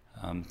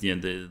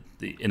 The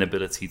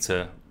inability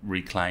to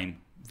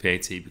reclaim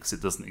VAT because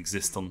it doesn't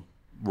exist on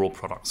raw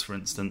products, for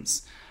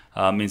instance,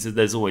 means that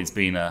there's always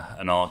been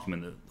an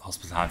argument that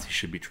hospitality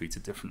should be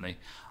treated differently.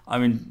 I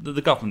mean,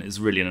 the government is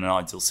really in an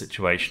ideal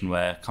situation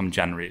where come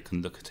January it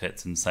can look at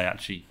it and say,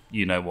 actually,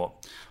 you know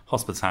what,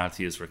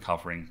 hospitality is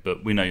recovering,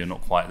 but we know you're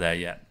not quite there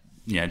yet.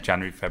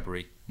 January,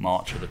 February,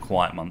 March are the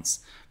quiet months,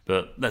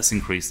 but let's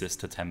increase this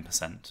to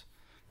 10%.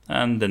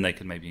 And then they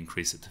could maybe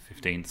increase it to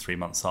 15 3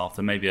 months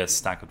after. Maybe a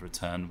staggered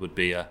return would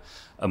be a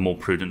more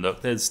prudent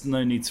look. There's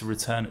no need to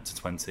return it to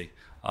 20.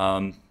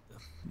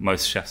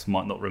 Most chefs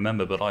might not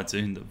remember, but I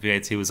do, that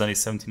VAT was only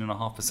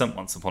 17.5%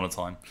 once upon a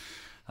time.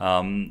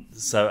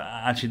 So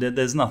actually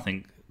there's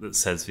nothing that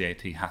says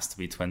VAT has to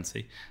be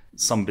 20.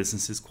 Some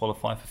businesses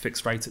qualify for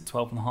fixed rate at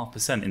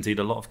 12.5%. Indeed,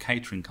 a lot of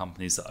catering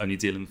companies that only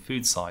deal in the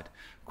food side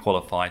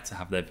qualify to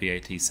have their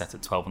VAT set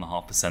at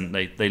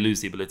 12.5%. They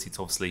lose the ability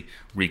to obviously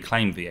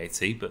reclaim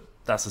VAT, but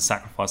that's a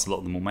sacrifice a lot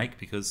of them will make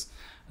because,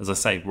 as I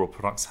say, raw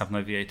products have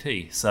no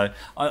VAT. So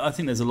I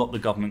think there's a lot the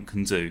government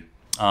can do.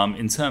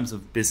 In terms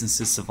of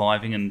businesses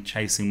surviving and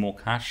chasing more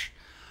cash,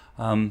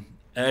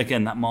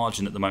 again, that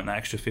margin at the moment, that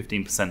extra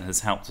 15% has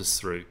helped us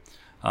through.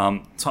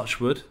 Touch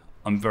wood,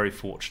 I'm very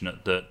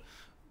fortunate that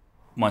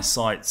my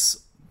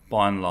sites,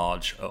 by and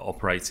large, are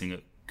operating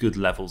at good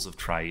levels of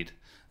trade.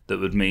 That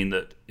would mean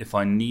that if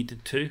I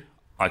needed to,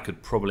 I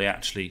could probably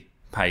actually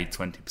pay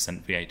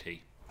 20%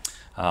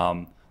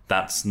 VAT.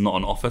 That's not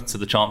an offer to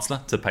the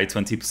Chancellor to pay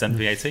 20%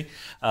 VAT,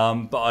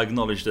 but I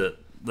acknowledge that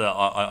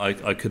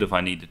I could if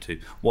I needed to.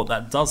 What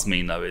that does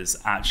mean, though, is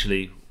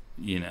actually,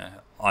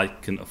 I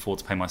can afford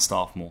to pay my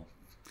staff more.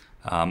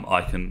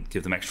 I can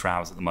give them extra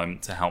hours at the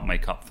moment to help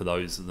make up for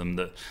those of them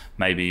that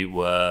maybe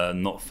were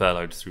not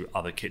furloughed through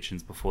other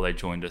kitchens before they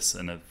joined us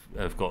and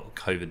have got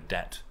COVID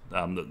debt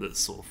that's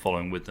sort of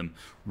following with them,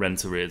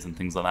 rent arrears and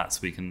things like that, so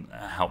we can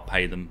help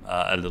pay them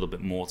a little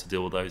bit more to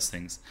deal with those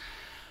things.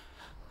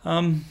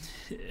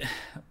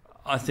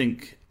 I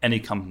think any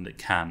company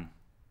that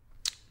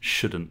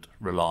shouldn't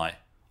rely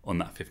on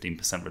that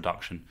 15%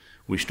 reduction.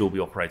 We should all be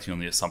operating on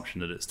the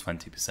assumption that it's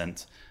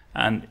 20%.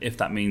 And if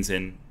that means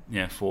in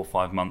 4 or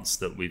 5 months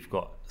that we've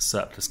got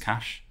surplus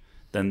cash,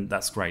 then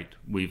that's great.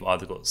 We've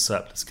either got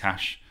surplus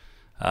cash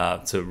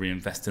to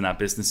reinvest in our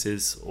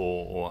businesses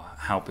or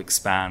help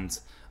expand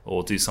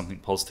or do something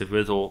positive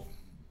with, or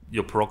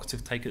your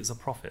prerogative, take it as a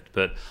profit.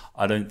 But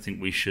I don't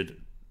think we should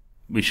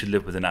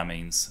live within our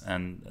means,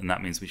 and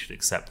that means we should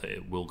accept that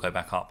it will go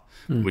back up.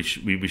 We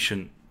shouldn't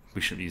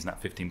be using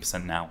that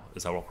 15% now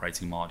as our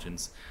operating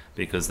margins,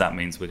 because that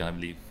means we're going to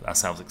leave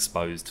ourselves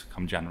exposed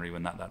come January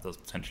when that does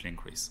potentially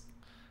increase.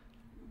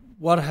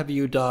 What have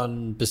you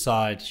done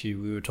besides we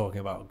were talking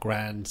about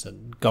grants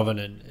and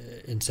government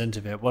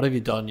incentive here? What have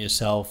you done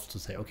yourself to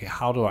say, okay,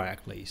 how do I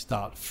actually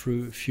start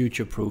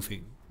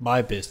future-proofing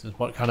my business?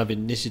 What kind of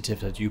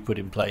initiatives have you put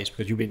in place?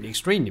 Because you've been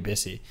extremely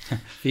busy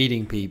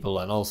feeding people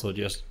and also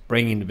just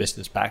bringing the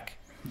business back.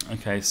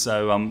 Okay,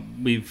 so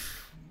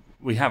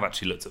we have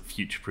actually looked at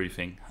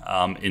future-proofing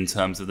in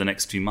terms of the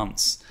next few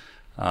months.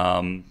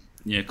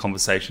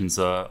 Conversations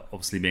are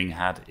obviously being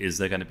had. Is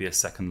there going to be a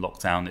second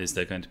lockdown? Is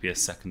there going to be a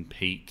second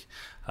peak?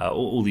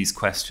 All these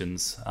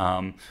questions,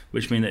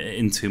 which mean that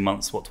in 2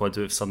 months, what do I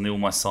do if suddenly all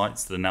my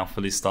sites that are now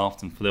fully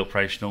staffed and fully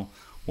operational,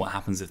 what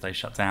happens if they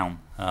shut down?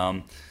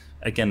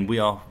 Again, we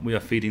are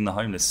feeding the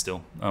homeless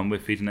still. We're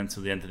feeding them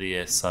till the end of the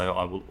year, so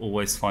I will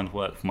always find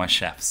work for my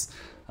chefs.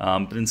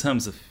 But in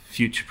terms of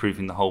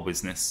future-proofing the whole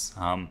business,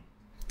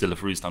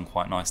 Deliveroo's done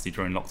quite nicely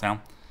during lockdown.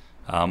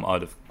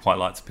 I'd have quite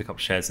liked to pick up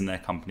shares in their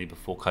company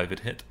before COVID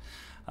hit.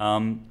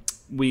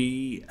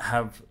 We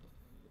have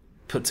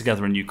put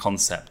together a new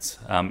concept.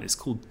 It's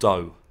called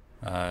dough,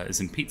 as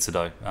in pizza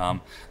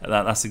dough.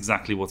 That's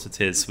exactly what it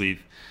is.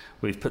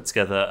 We've put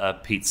together a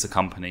pizza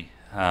company.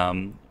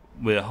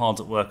 We're hard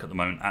at work at the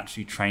moment,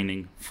 actually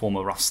training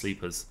former rough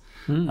sleepers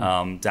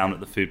down at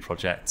the food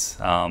project.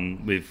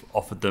 We've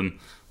offered them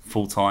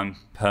full-time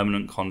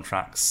permanent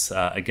contracts,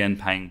 again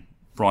paying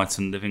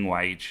Brighton living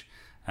wage,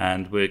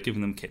 and we're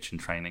giving them kitchen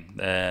training.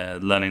 They're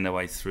learning their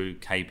way through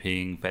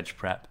KPing, veg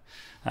prep,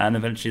 and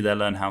eventually they'll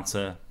learn how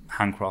to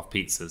handcraft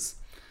pizzas.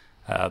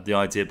 The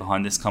idea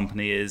behind this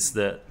company is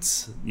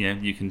that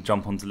you can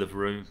jump on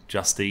Deliveroo,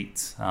 Just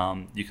Eat,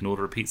 you can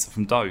order a pizza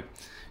from dough.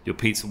 Your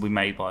pizza will be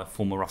made by a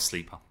former rough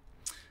sleeper.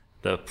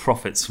 The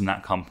profits from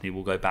that company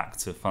will go back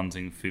to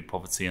funding food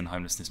poverty and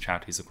homelessness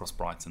charities across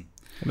Brighton.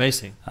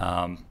 Amazing.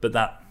 But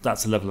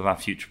that's a level of our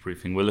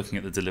future-proofing. We're looking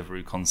at the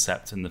Deliveroo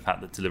concept and the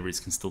fact that deliveries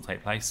can still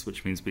take place,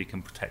 which means we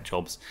can protect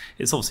jobs.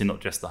 It's obviously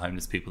not just the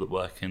homeless people that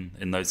work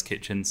in those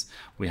kitchens.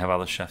 We have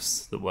other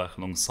chefs that work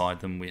alongside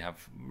them. We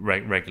have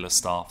regular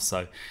staff.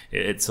 So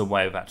it's a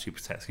way of actually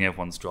protecting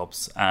everyone's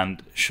jobs.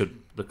 And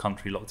should the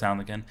country lock down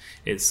again,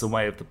 it's a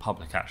way of the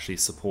public actually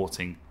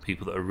supporting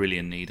people that are really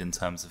in need in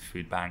terms of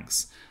food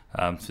banks,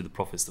 through the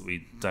profits that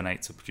we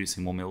donate to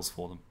producing more meals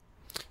for them.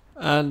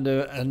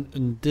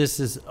 And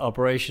this is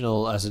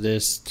operational as it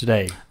is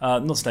today?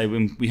 Not today.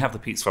 We have the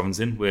pizza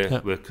ovens in.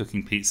 We're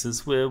cooking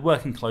pizzas. We're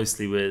working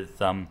closely with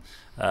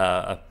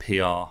a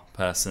PR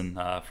person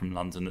from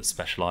London that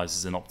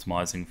specialises in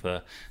optimising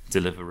for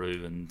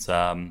Deliveroo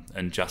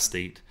and Just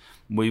Eat.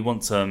 We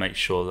want to make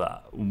sure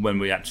that when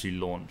we actually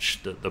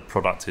launch, that the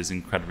product is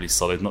incredibly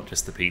solid, not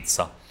just the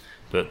pizza,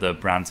 but the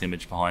brand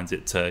image behind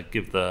it, to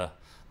give the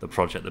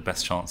project the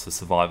best chance of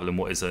survival in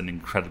what is an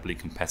incredibly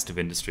competitive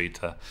industry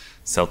to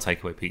sell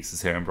takeaway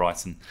pizzas here in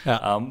Brighton.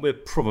 Yeah. We're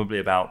probably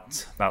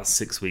about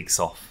 6 weeks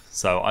off,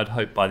 so I'd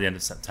hope by the end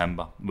of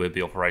September we'll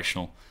be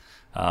operational.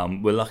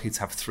 We're lucky to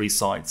have 3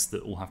 sites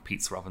that all have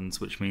pizza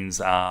ovens, which means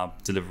our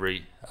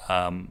delivery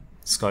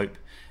scope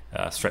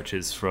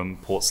stretches from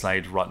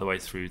Portslade right the way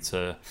through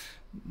to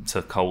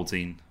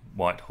Coldine,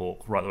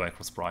 Whitehawk, right the way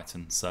across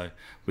Brighton. So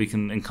we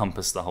can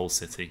encompass the whole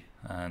city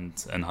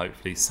and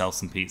hopefully sell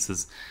some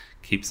pizzas,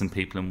 keep some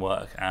people in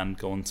work, and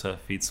go on to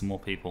feed some more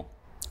people.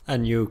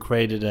 And you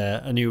created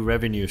a new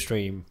revenue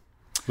stream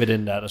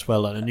within that as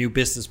well, and a new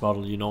business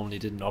model you normally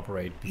didn't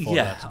operate before.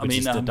 Yeah, that, which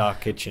is the dark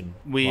kitchen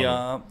We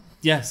model.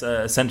 Yes,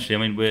 essentially.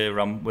 I mean,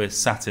 we're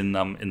sat in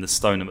the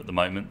Stoneham at the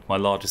moment. My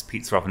largest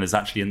pizza oven is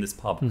actually in this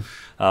pub.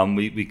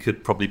 We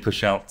could probably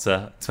push out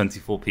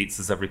 24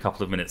 pizzas every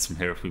couple of minutes from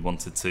here if we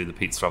wanted to. The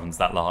pizza oven's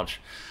that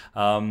large.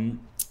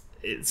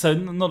 So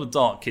not a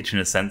dark kitchen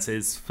in a sense.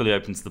 It's fully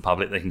open to the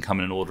public. They can come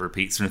in and order a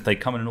pizza. And if they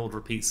come in and order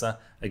a pizza,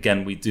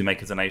 again, we do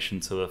make a donation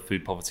to a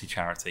food poverty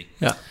charity.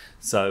 Yeah.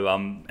 So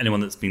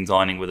anyone that's been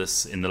dining with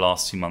us in the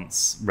last 2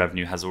 months,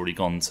 revenue has already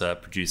gone to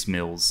produce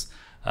meals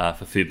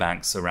for food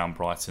banks around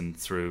Brighton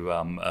through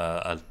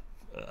a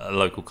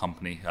local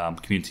company,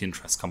 community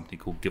interest company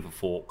called Give a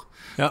Fork,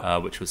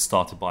 which was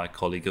started by a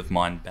colleague of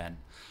mine, Ben.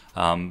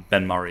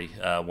 Ben Murray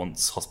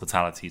wants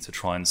hospitality to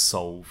try and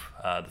solve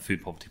the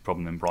food poverty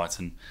problem in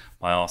Brighton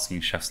by asking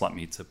chefs like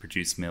me to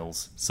produce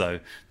meals. So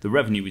the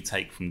revenue we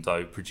take from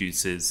dough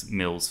produces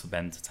meals for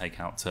Ben to take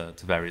out to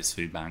various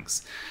food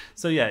banks.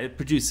 So yeah, it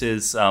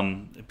produces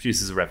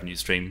a revenue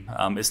stream.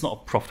 It's not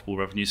a profitable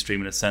revenue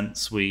stream in a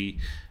sense. We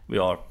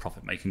are a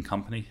profit-making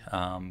company,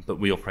 but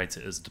we operate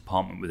it as a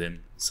department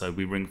within. So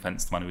we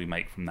ring-fence the money we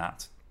make from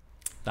that.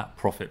 That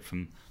profit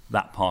from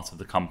that part of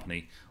the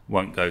company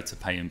won't go to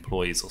pay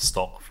employees or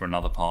stock for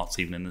another part,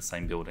 even in the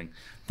same building.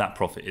 That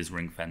profit is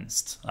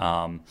ring-fenced.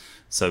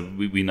 So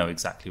we know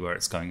exactly where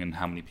it's going and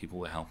how many people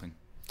we're helping.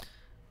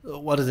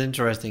 What is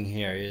interesting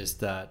here is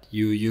that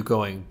you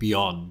going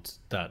beyond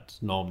that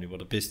normally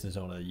what a business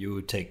owner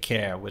you take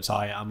care, which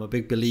I'm a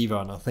big believer,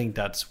 and I think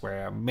that's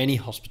where many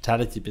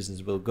hospitality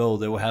businesses will go.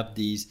 They will have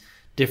these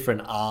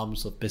different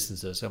arms of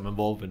businesses. I'm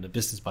involved in a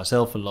business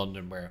myself in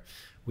London where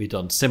we've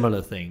done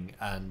similar thing,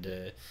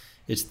 and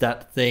it's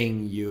that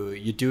thing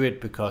you do it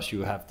because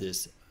you have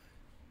this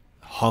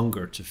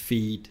hunger to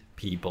feed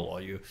people,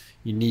 or you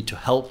need to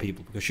help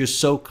people because you're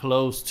so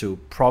close to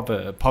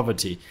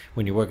poverty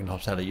when you work in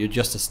hospitality. You're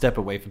just a step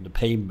away from the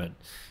pavement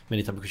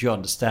many times because you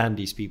understand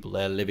these people.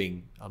 They're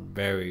living on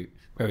very,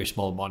 very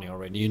small money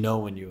already. You know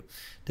when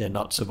they're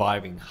not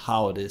surviving,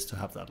 how it is to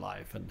have that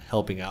life and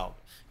helping out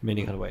in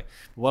many kind of way.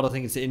 But what I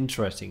think is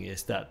interesting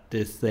is that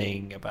this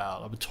thing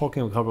about, I've been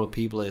talking to a couple of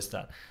people, is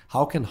that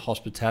how can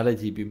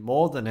hospitality be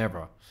more than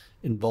ever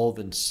involved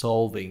in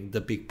solving the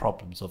big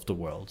problems of the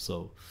world?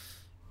 So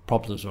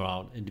problems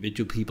around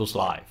individual people's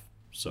life,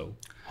 so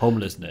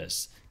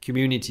homelessness,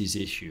 communities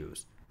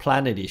issues,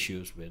 planet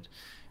issues with,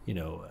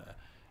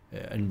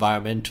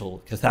 environmental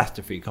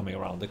catastrophe coming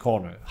around the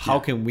corner. How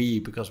can we,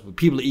 because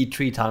people eat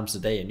 3 times a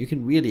day, and you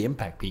can really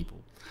impact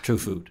people through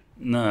food.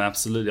 No,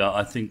 absolutely.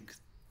 I think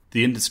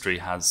the industry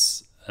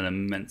has an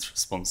immense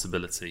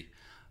responsibility.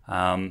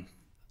 I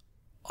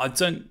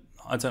don't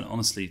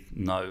honestly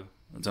know.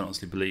 I don't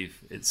honestly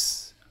believe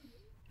it's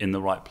in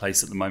the right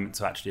place at the moment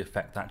to actually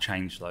affect that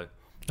change, though.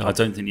 Oh. I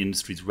don't think the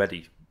industry's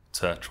ready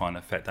to try and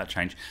affect that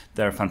change.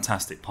 There are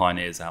fantastic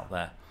pioneers out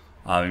there.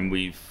 I mean,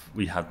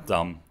 we had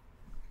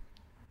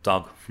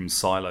Doug from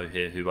Silo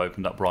here, who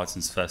opened up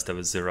Brighton's first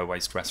ever zero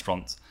waste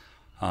restaurant.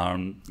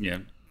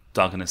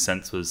 Doug, in a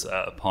sense, was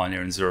a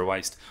pioneer in zero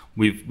waste.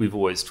 We've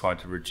always tried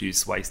to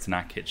reduce waste in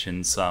our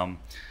kitchens,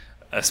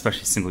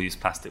 especially single-use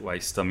plastic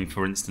waste. I mean,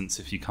 for instance,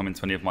 if you come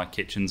into any of my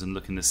kitchens and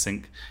look in the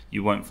sink,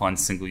 you won't find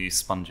single-use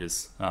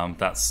sponges.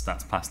 That's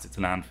plastic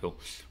to landfill.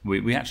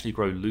 We actually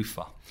grow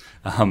loofah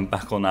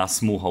back on our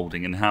small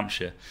holding in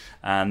Hampshire,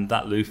 and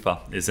that loofah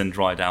is then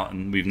dried out,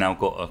 and we've now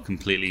got a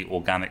completely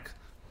organic,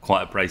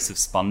 quite abrasive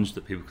sponge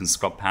that people can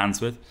scrub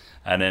pans with,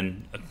 and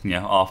then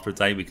after a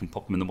day we can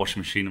pop them in the washing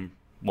machine and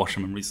wash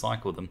them and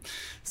recycle them.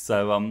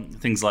 So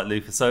things like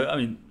loofah. So I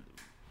mean,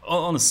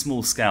 on a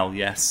small scale,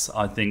 yes,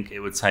 I think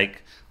it would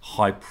take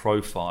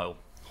high-profile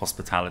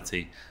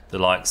hospitality, the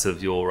likes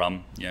of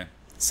your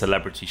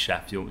celebrity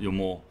chef, your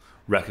more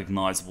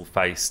recognisable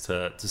face,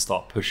 to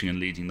start pushing and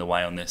leading the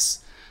way on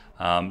this.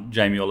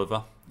 Jamie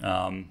Oliver,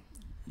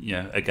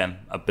 again,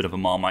 a bit of a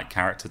Marmite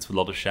character to a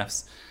lot of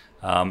chefs,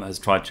 has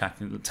tried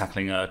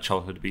tackling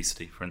childhood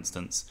obesity, for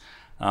instance.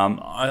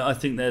 I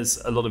think there's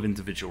a lot of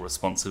individual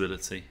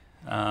responsibility,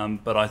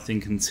 but I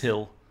think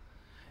until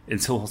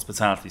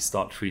hospitality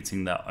start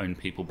treating their own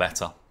people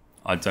better,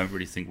 I don't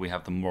really think we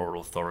have the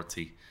moral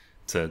authority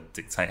to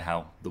dictate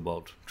how the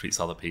world treats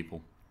other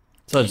people.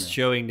 So it's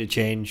showing the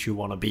change you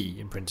want to be,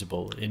 in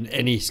principle, in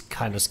any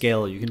kind of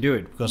scale you can do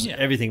it, because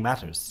everything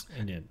matters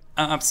in the end.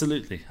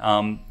 Absolutely.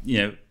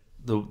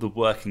 The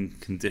working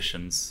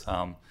conditions,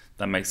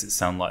 that makes it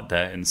sound like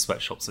they're in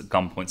sweatshops at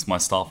gunpoint. My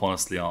staff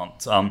honestly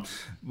aren't.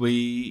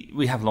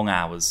 We have long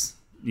hours.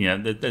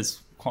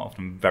 There's quite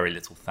often very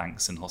little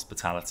thanks in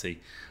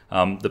hospitality.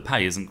 The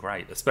pay isn't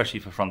great, especially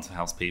for front of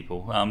house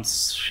people.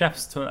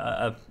 Chefs,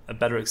 to a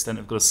better extent,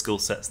 have got a skill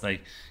set, so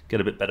they get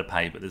a bit better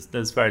pay, but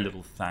there's very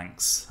little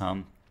thanks.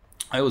 I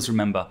always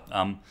remember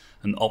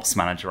an ops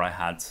manager I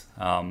had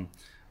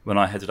when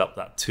I headed up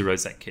that 2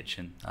 Rosette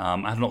kitchen.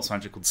 I had an ops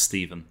manager called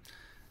Stephen,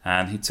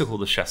 and he took all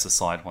the chefs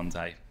aside one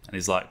day, and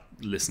he's like,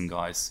 "Listen,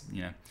 guys,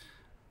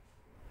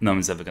 no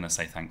one's ever going to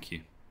say thank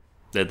you.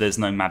 There's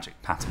no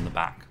magic pat on the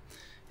back."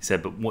 He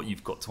said, "But what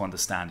you've got to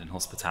understand in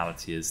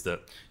hospitality is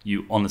that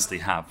you honestly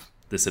have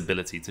this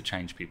ability to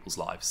change people's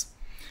lives."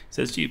 He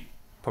says,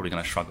 probably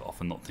going to shrug it off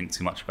and not think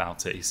too much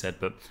about it. He said,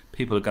 but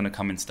people are going to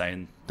come in today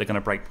and they're going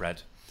to break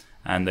bread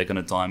and they're going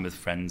to dine with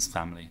friends,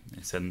 family.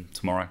 He said,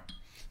 tomorrow,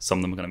 some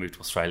of them are going to move to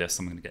Australia,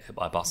 some are going to get hit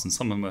by a bus, and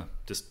some of them are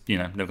just,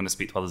 never going to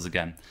speak to others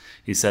again.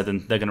 He said,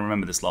 and they're going to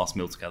remember this last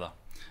meal together.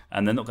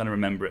 And they're not going to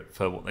remember it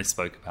for what they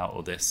spoke about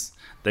or this.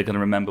 They're going to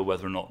remember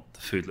whether or not the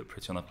food looked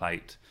pretty on the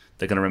plate.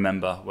 They're going to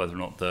remember whether or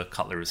not the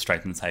cutlery was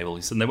straight on the table.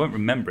 He said they won't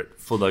remember it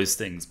for those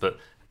things, but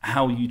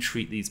how you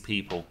treat these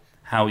people,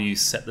 how you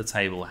set the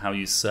table, how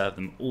you serve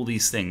them, all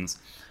these things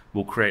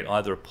will create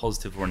either a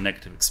positive or a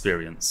negative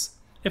experience.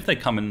 If they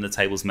come in and the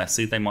table's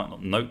messy, they might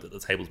not note that the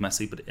table's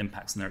messy, but it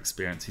impacts on their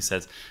experience, he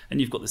says.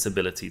 And you've got this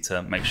ability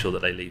to make sure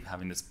that they leave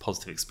having this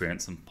positive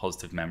experience and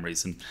positive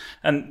memories.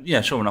 And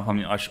yeah, sure enough,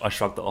 I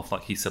shrugged it off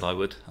like he said I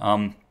would,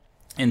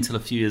 until a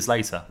few years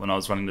later when I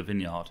was running the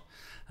vineyard.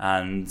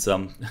 And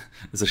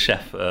as a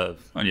chef,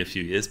 only a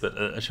few years, but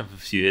a chef for a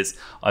few years,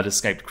 I'd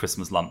escaped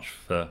Christmas lunch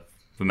for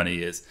many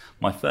years.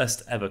 My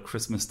first ever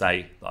Christmas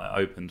day that I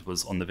opened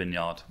was on the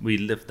vineyard. We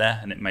lived there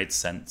and it made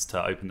sense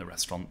to open the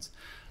restaurant.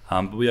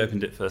 But we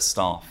opened it for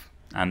staff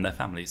and their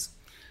families.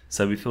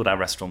 So we filled our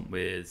restaurant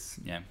with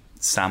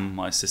Sam,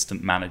 my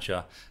assistant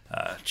manager,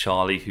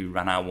 Charlie, who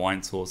ran our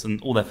wine tours,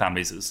 and all their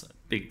families. It was a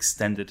big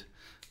extended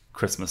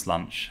Christmas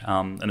lunch.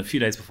 And a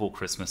few days before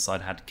Christmas,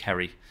 I'd had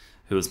Kerry,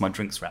 who was my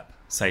drinks rep,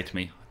 say to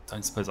me, I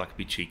don't suppose I could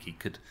be cheeky.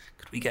 Could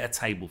we get a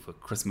table for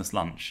Christmas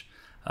lunch?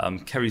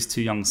 Kerry's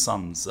two young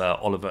sons,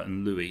 Oliver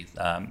and Louis,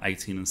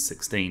 18 and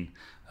 16,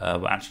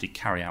 were actually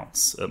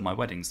carry-outs at my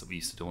weddings that we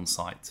used to do on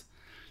site.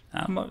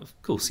 Of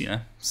course,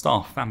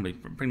 staff, family,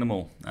 bring them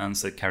all. And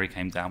so Kerry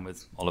came down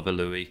with Oliver,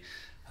 Louis,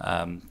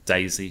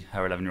 Daisy,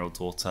 her 11-year-old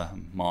daughter,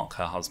 and Mark,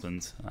 her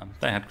husband.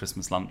 They had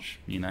Christmas lunch,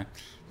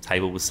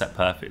 Table was set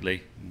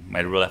perfectly,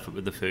 made a real effort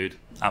with the food,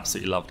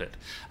 absolutely loved it.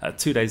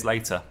 2 days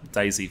later,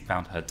 Daisy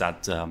found her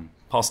dad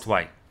passed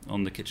away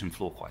on the kitchen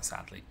floor, quite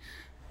sadly.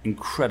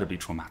 Incredibly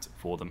traumatic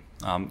for them,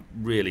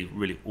 really,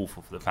 really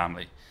awful for the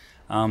family.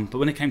 But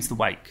when it came to the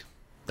wake,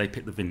 they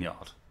picked the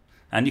vineyard.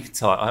 And you can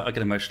tell, I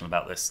get emotional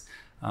about this.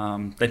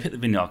 They picked the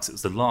vineyard because it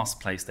was the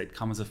last place they'd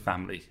come as a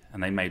family,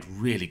 and they made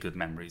really good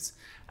memories.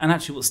 And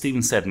actually what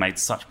Stephen said made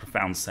such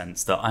profound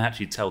sense that I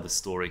actually tell this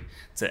story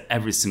to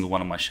every single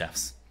one of my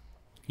chefs.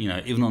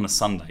 Even on a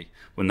Sunday,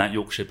 when that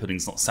Yorkshire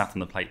pudding's not sat on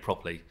the plate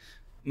properly,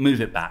 move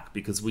it back,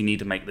 because we need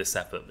to make this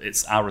effort.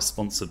 It's our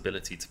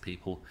responsibility to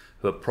people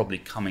who are probably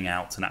coming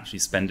out and actually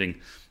spending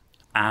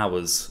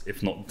hours,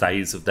 if not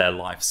days, of their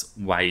life's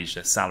wage,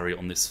 their salary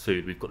on this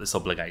food. We've got this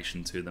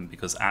obligation to them,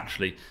 because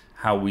actually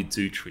how we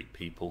do treat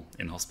people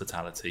in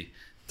hospitality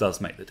does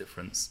make the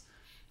difference.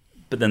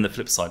 But then the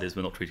flip side is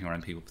we're not treating our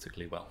own people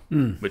particularly well,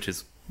 which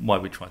is why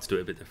we try to do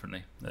it a bit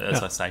differently,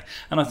 as I say.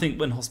 And I think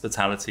when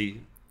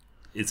hospitality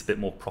is a bit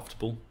more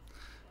profitable,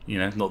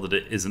 not that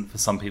it isn't for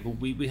some people,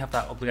 we have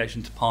that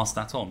obligation to pass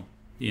that on.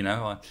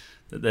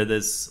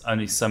 There's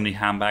only so many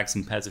handbags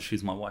and pairs of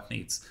shoes my wife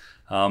needs.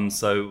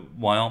 So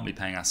why aren't we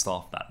paying our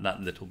staff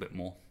that little bit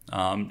more?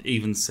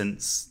 Even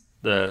since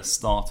the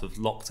start of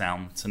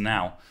lockdown to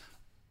now,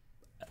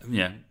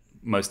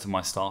 most of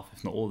my staff,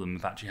 if not all of them,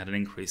 have actually had an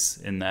increase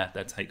in their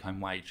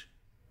take-home wage.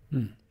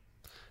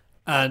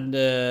 And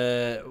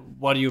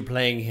what you're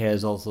playing here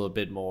is also a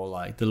bit more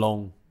like the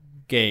long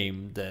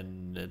game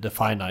than the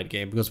finite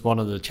game, because one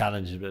of the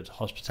challenges with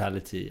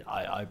hospitality,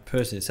 I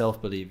personally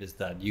self-believe, is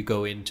that you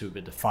go into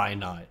with the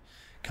finite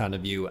kind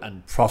of view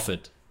and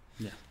profit,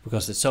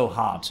 because it's so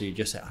hard, so you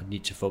just say, I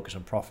need to focus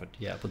on profit.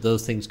 But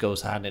those things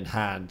goes hand in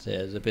hand.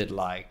 It's a bit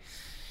like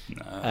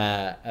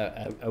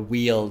a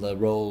wheel that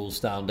rolls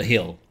down the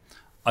hill.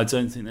 I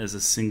don't think there's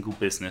a single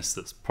business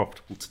that's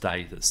profitable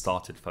today that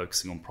started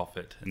focusing on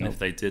profit, and if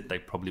they did, they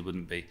probably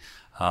wouldn't be.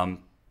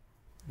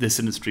 This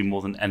industry,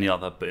 more than any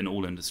other, but in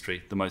all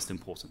industry, the most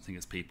important thing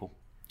is people.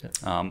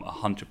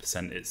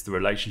 100%. It's the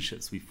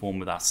relationships we form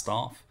with our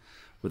staff,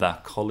 with our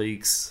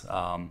colleagues,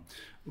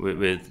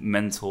 with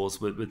mentors,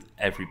 with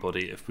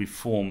everybody. If we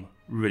form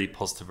really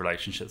positive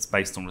relationships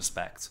based on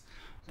respect,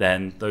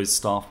 then those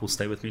staff will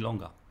stay with me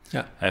longer.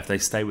 If they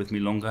stay with me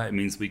longer, it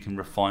means we can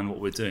refine what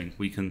we're doing.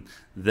 We can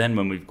then,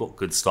 when we've got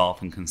good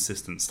staff and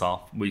consistent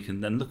staff, we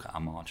can then look at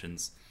our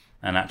margins.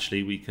 And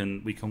actually, we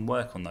can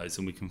work on those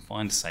and we can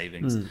find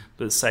savings.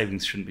 But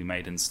savings shouldn't be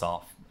made in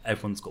staff.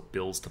 Everyone's got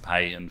bills to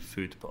pay and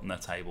food to put on their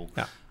table.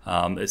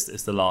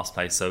 It's the last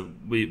place. So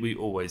we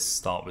always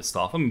start with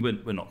staff. I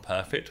mean, we're not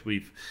perfect.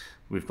 We've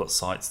got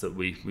sites that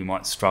we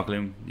might struggle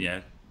in.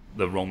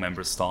 The wrong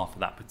member of staff for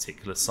that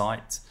particular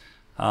site.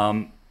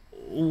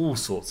 All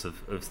sorts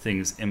of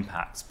things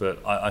impact. But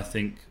I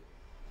think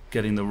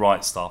getting the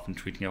right staff and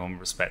treating everyone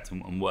with respect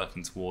and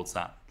working towards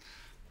that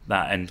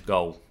end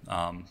goal,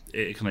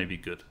 it can only be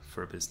good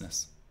for a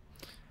business.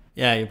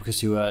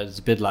 Because it's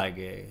a bit like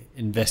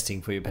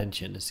investing for your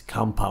pension. It's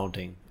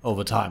compounding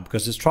over time,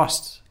 because it's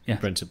trust in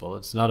principle.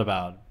 It's not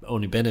about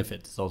only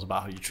benefits, it's also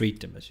about how you treat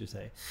them, as you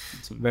say.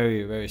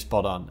 Very, very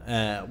spot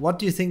on. What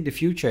do you think the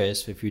future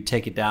is if you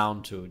take it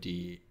down to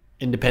the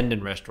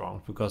independent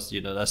restaurants, because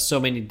there's so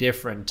many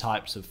different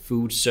types of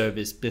food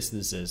service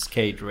businesses,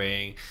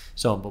 catering,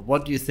 so on. But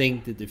what do you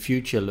think that the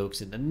future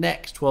looks in the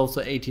next 12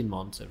 to 18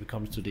 months when it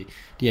comes to the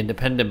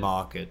independent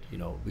market?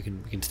 We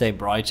can stay in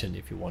Brighton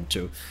if you want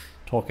to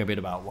talk a bit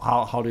about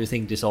how do you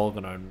think this all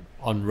going to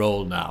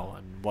unroll now,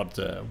 and what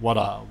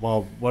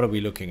are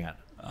we looking at?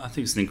 I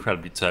think it's an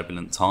incredibly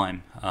turbulent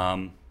time.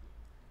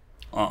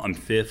 I'm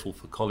fearful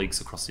for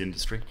colleagues across the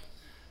industry.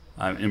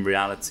 In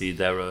reality,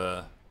 there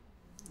are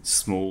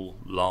small,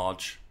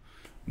 large,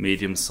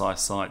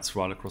 medium-sized sites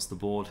right across the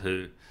board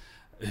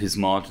whose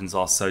margins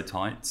are so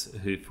tight,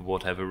 who for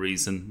whatever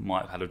reason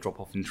might have had a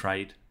drop-off in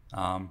trade.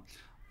 I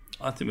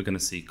think we're going to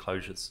see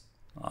closures.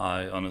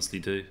 I honestly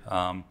do.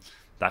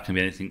 That can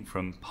be anything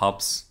from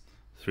pubs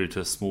through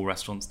to small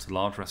restaurants to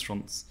large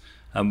restaurants.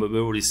 But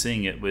we're already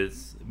seeing it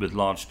with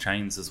large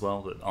chains as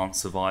well that aren't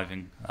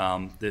surviving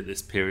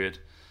this period,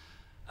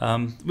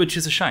 which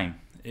is a shame.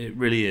 It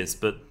really is.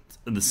 But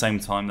at the same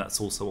time,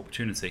 that's also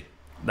opportunity.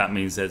 That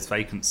means there's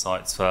vacant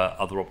sites for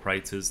other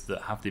operators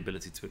that have the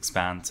ability to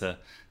expand to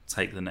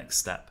take the next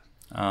step.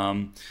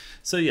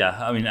 So yeah,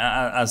 I mean,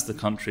 as the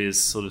country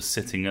is sort of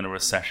sitting in a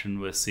recession,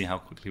 we'll see how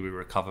quickly we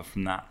recover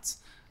from that.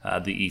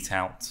 The Eat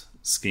Out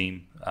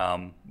scheme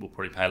will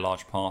probably play a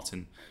large part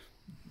in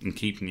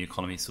keeping the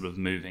economy sort of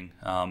moving.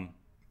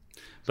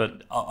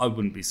 But I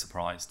wouldn't be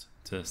surprised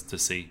to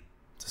see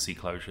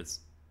closures.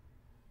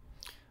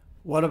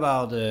 What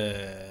about,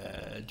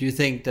 do you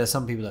think there's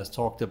some people that's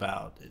talked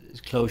about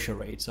closure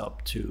rates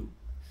up to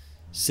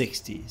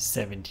 60,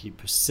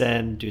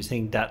 70%? Do you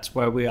think that's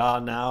where we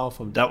are now?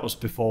 That was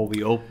before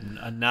we opened.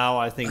 And now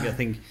I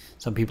think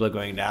some people are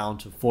going down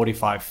to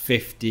 45,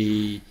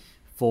 50,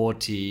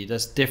 40.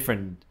 That's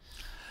different.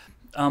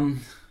 You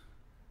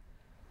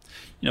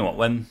know what,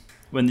 when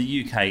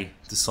the UK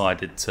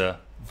decided to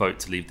vote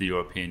to leave the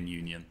European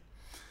Union,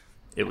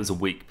 it was a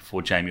week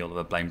before Jamie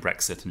Oliver blamed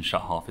Brexit and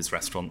shut half his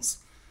restaurants.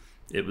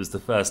 It was the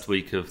first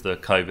week of the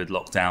COVID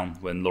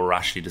lockdown when Laura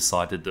Ashley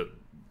decided that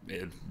it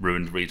had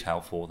ruined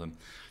retail for them.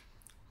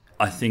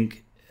 I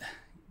think,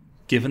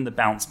 given the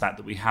bounce back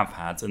that we have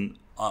had, and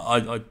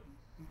I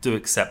do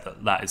accept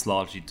that is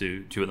largely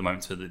due at the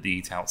moment to the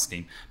Eat Out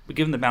scheme, but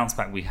given the bounce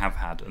back we have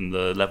had and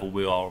the level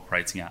we are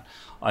operating at,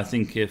 I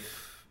think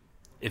if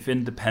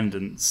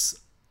independents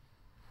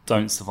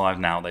don't survive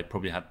now, they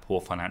probably had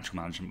poor financial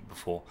management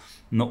before.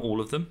 Not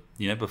all of them,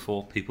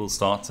 before people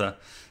start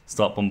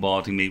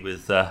bombarding me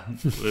with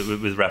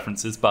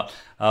references. But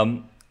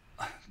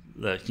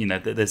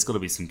there's got to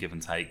be some give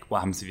and take. What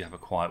happens if you have a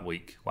quiet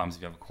week? What happens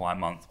if you have a quiet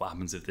month? What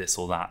happens if this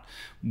or that?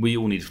 We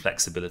all need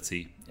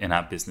flexibility in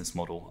our business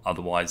model.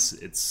 Otherwise,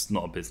 it's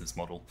not a business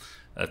model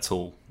at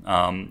all.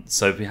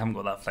 So if we haven't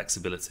got that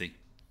flexibility,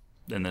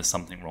 then there's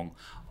something wrong.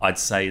 I'd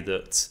say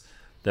that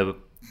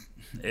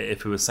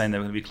if we were saying there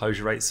were going to be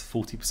closure rates of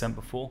 40%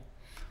 before,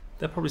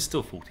 they're probably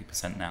still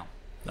 40% now.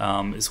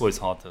 It's always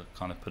hard to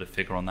kind of put a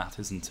figure on that,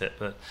 isn't it?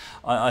 But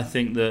I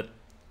think that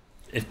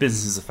if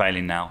businesses are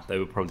failing now, they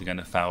were probably going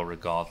to fail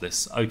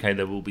regardless. Okay,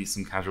 there will be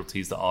some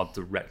casualties that are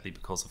directly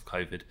because of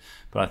COVID,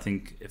 but I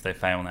think if they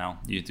fail now,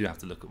 you do have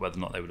to look at whether or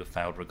not they would have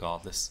failed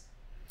regardless.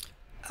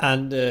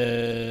 And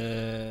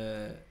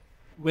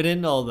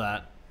within all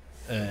that,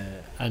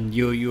 and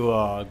you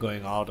are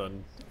going out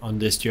on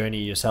this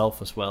journey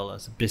yourself as well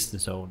as a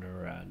business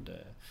owner, and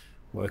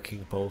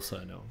working both,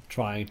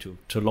 trying to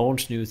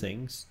launch new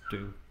things,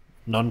 do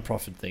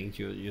non-profit things.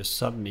 You're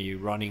suddenly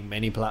running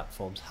many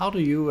platforms. How do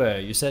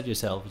you said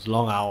yourself, it's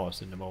long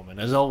hours in the moment,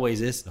 as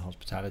always is in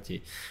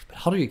hospitality, but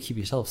how do you keep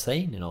yourself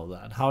sane in all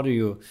that? How do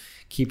you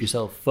keep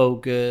yourself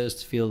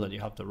focused, feel that you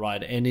have the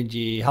right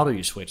energy? How do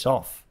you switch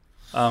off?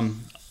 I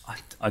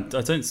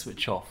don't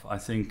switch off. I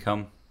think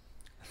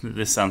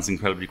this sounds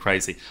incredibly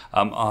crazy.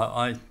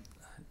 I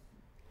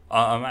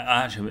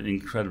actually have an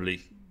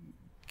incredibly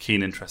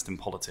keen interest in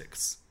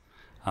politics.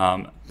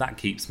 That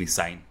keeps me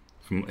sane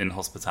in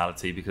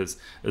hospitality, because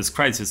as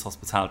crazy as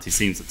hospitality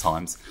seems at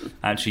times,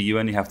 actually you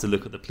only have to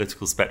look at the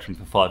political spectrum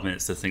for 5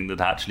 minutes to think that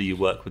actually you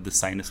work with the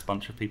sanest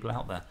bunch of people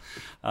out there.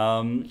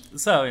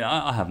 So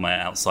yeah, I have my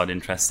outside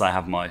interests. I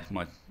have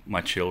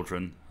my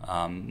children,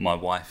 my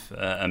wife,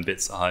 and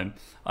bits at home.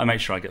 I make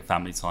sure I get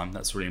family time.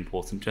 That's really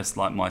important. Just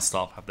like my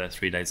staff have their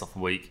 3 days off a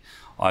week,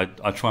 I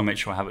try and make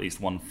sure I have at least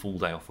one full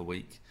day off a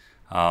week.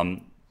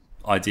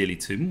 Ideally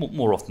 2.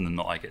 More often than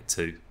not, I get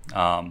 2.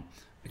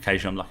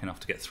 Occasionally, I'm lucky enough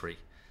to get 3.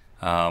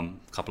 A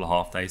couple of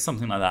half days,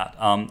 something like that.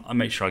 I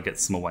make sure I get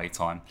some away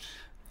time.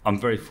 I'm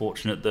very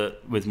fortunate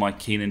that with my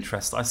keen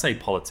interest, I say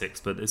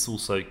politics, but it's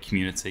also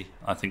community.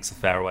 I think it's a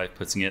fair way of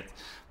putting it.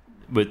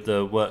 With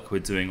the work we're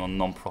doing on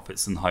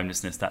non-profits and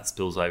homelessness, that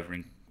spills over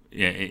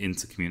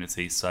into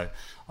community. So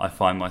I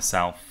find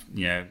myself,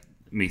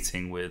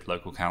 meeting with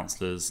local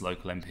councillors,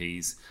 local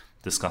MPs,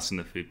 discussing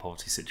the food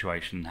poverty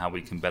situation and how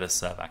we can better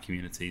serve our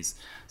communities.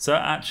 So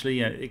actually,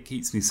 it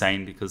keeps me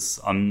sane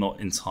because I'm not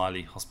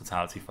entirely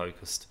hospitality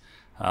focused.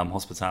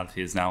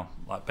 Hospitality is now,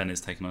 like Ben, has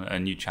taken on a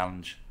new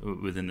challenge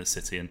within the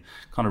city and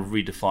kind of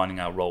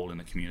redefining our role in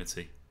the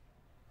community.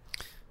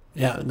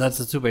 Yeah, that's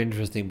super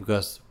interesting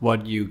because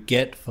what you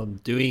get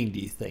from doing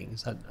these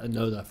things, I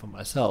know that for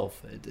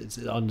myself, it's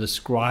an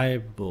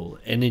undescribable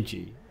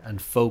energy and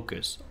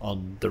focus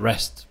on the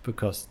rest,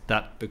 because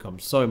that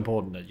becomes so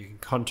important that you can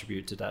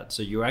contribute to that.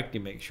 So you actually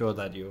make sure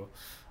that your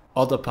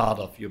other part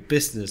of your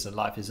business and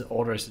life is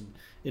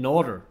in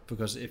order,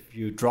 because if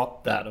you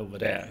drop that over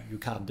there, you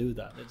can't do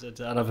that.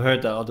 And I've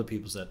heard that other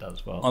people said that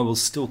as well. I will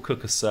still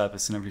cook a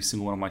service in every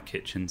single one of my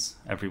kitchens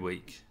every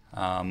week.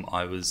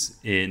 I was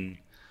in...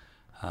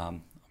 I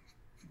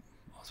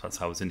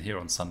was in here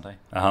on Sunday.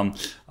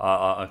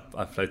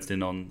 I floated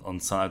in on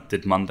Sunday. I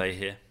did Monday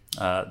here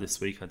this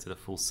week. I did a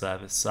full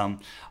service. I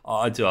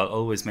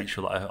always make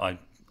sure that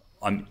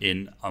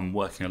I'm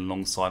working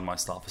alongside my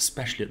staff,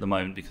 especially at the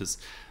moment, because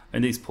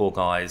these poor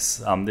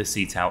guys, this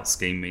eat out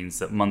scheme means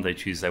that Monday,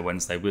 Tuesday,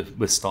 Wednesday,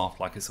 we're staffed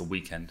like it's a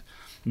weekend.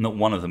 Not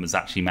one of them has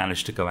actually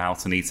managed to go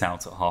out and eat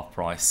out at half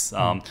price.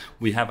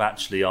 We have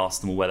actually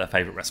asked them where their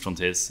favourite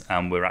restaurant is,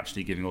 and we're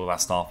actually giving all of our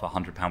staff a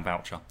 £100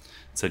 voucher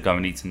to go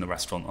and eat in the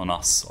restaurant on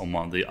us on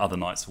one of the other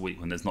nights a week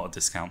when there's not a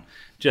discount,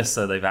 just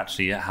so they've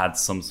actually had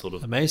some sort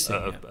of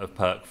a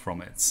perk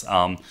from it.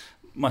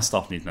 My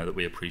staff need to know that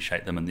we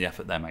appreciate them and the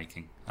effort they're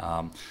making.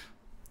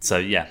 So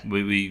yeah,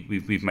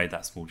 we've made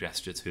that small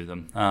gesture to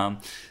them.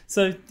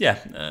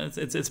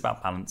 It's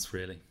about balance,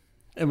 really.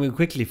 And we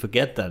quickly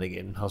forget that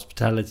again.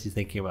 Hospitality,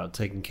 thinking about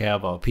taking care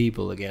of our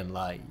people again,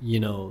 like,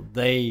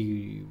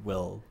 they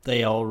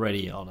are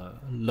already on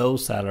a low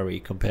salary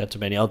compared to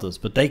many others,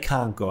 but they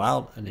can't go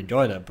out and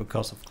enjoy that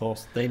because, of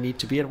course, they need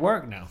to be at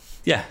work now.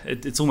 Yeah,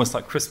 it's almost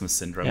like Christmas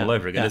syndrome all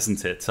over again,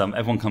 isn't it?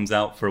 Everyone comes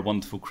out for a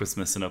wonderful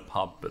Christmas in a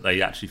pub, but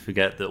they actually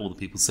forget that all the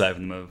people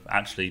serving them have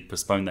actually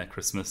postponed their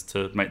Christmas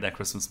to make their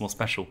Christmas more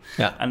special.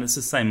 Yeah. And it's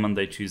the same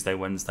Monday, Tuesday,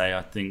 Wednesday.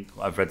 I think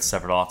I've read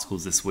several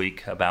articles this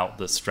week about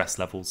the stress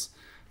levels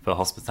for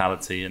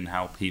hospitality and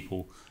how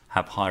people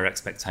have higher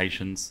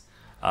expectations.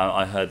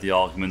 I heard the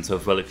argument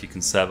of, well, if you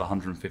can serve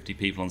 150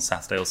 people on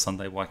Saturday or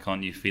Sunday, why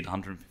can't you feed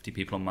 150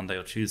 people on Monday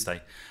or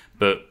Tuesday?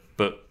 But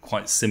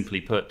quite simply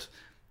put,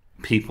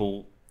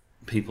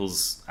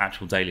 people's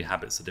actual daily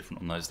habits are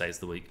different on those days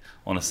of the week.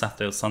 On a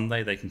Saturday or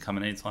Sunday, they can come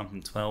in any time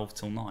from 12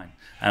 till 9.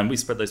 And we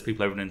spread those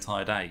people over an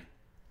entire day.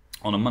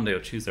 On a Monday or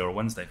Tuesday or a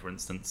Wednesday, for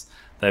instance,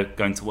 they're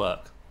going to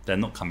work. They're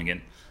not coming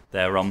in.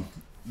 They're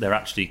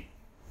actually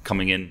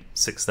coming in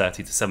 6:30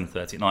 to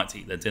 7:30 at night to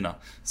eat their dinner.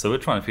 So we're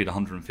trying to feed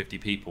 150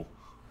 people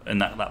in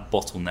that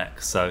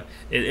bottleneck. So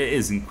it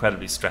is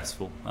incredibly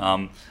stressful.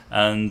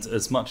 And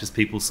as much as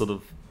people sort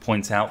of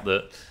point out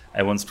that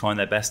everyone's trying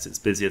their best, it's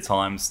busier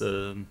times.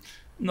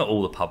 Not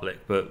all the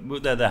public, but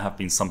there have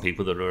been some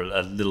people that are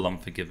a little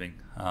unforgiving.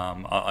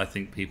 I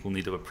think people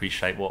need to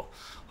appreciate what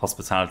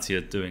hospitality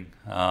are doing.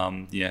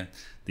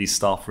 These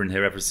staff are in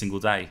here every single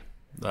day,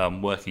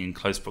 working in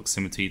close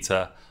proximity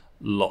to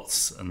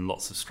lots and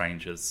lots of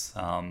strangers,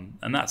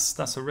 and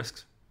that's a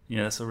risk.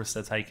 That's a risk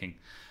they're taking.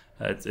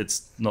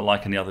 It's not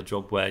like any other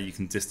job where you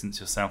can distance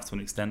yourself to an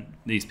extent.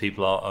 These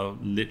people are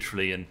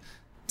literally in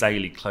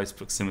daily close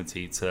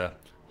proximity to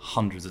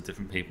hundreds of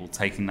different people,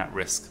 taking that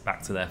risk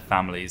back to their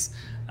families.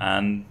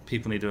 And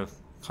people need to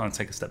kind of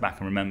take a step back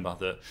and remember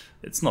that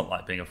it's not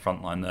like being a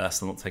frontline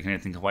nurse. I'm not taking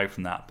anything away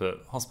from that,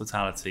 but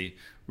hospitality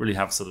really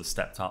have sort of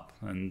stepped up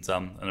and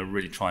are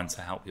really trying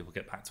to help people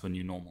get back to a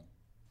new normal.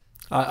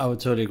 I would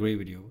totally agree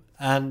with you.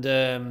 And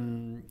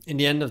in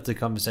the end of the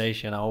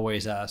conversation, I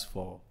always ask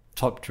for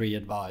top 3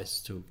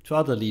 advice to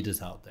other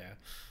leaders out there.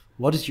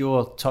 What is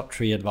your top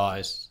 3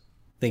 advice,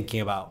 thinking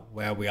about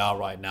where we are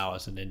right now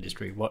as an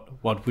industry?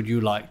 What would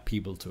you like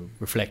people to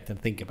reflect and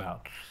think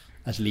about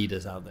as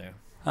leaders out there?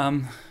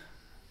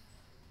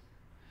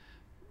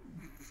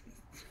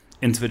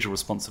 Individual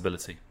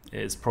responsibility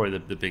is probably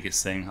the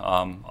biggest thing.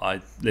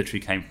 I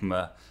literally came from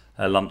a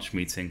lunch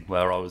meeting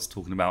where I was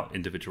talking about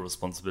individual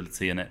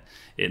responsibility and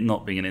it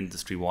not being an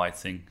industry-wide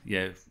thing.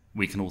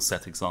 We can all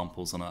set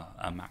examples on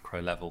a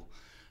macro level.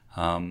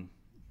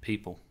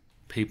 People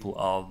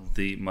are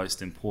the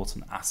most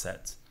important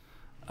asset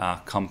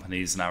our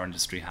companies and our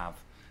industry have.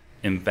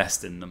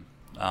 Invest in them.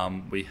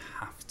 We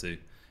have to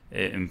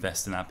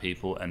invest in our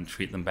people and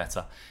treat them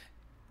better.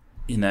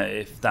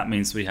 If that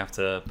means we have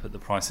to put the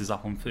prices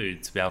up on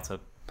food to be able to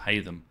pay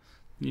them,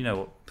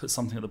 put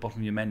something at the bottom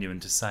of your menu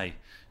and just say,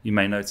 you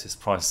may notice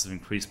prices have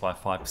increased by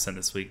 5%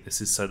 this week.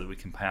 This is so that we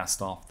can pay our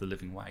staff the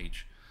living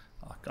wage.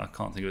 I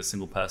can't think of a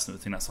single person that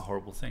would think that's a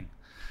horrible thing.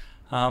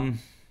 And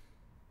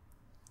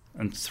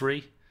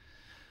 3,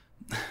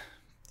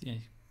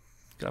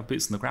 get our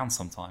boots on the ground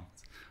sometimes.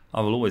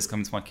 I will always come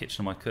into my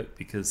kitchen and my cook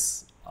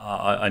because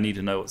I need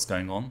to know what's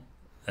going on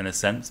in a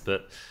sense,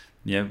 but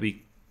we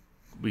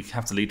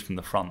have to lead from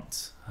the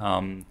front.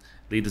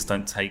 Leaders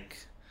don't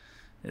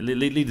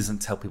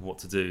tell people what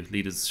to do.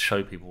 Leaders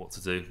show people what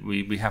to do.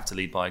 We have to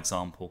lead by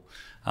example.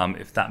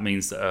 If that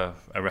means that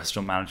a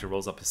restaurant manager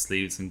rolls up his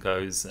sleeves and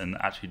goes and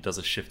actually does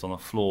a shift on the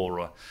floor,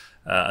 or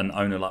an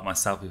owner like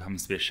myself who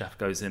happens to be a chef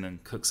goes in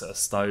and cooks at a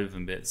stove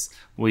and bits,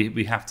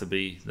 we have to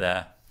be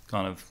there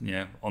kind of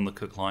on the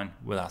cook line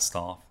with our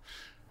staff.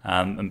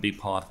 and be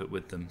part of it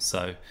with them.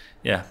 So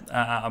yeah,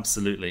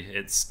 absolutely.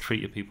 It's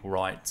treat your people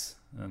right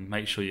and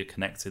make sure you're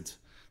connected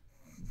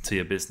to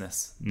your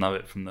business. Know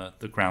it from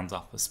the ground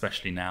up,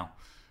 especially now,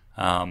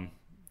 and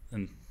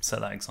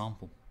set that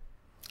example.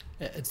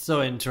 It's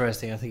so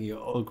interesting. I think you're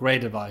all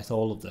great advice,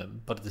 all of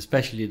them, but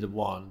especially the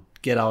one,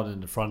 get out in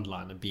the front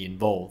line and be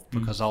involved,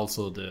 because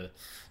also the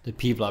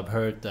people I've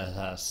heard that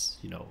has,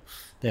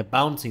 they're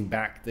bouncing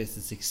back. This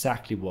is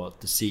exactly what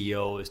the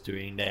CEO is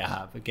doing. They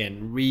have,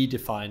 again,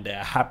 redefined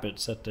their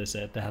habits. That they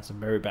said they had some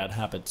very bad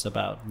habits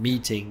about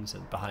meetings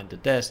and behind the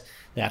desk.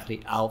 They're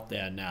actually out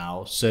there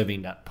now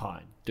serving that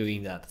pint,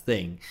 doing that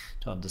thing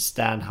to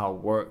understand how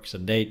it works.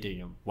 And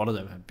they one of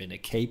them had been a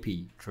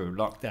KP through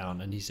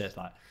lockdown, and he says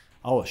like,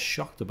 I was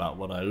shocked about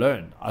what I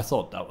learned. I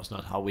thought that was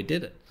not how we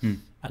did it.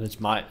 And it's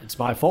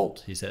my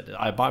fault, he said.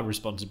 My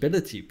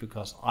responsibility,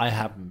 because I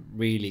haven't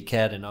really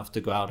cared enough to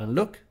go out and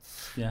look.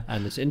 Yeah.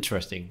 And it's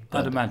interesting.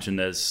 I'd imagine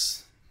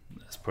there's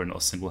probably not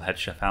a single head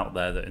chef out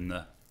there that in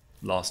the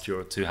last year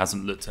or two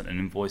hasn't looked at an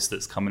invoice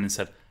that's come in and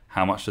said,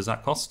 how much does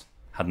that cost?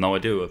 Had no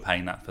idea we were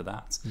paying that for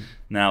that.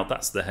 Now,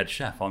 that's the head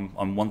chef.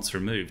 I'm once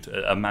removed.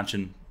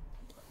 Imagine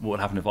what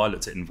would happen if I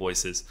looked at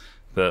invoices.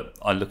 But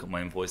I look at my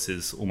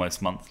invoices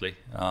almost monthly.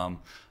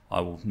 I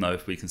will know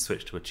if we can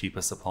switch to a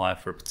cheaper supplier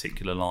for a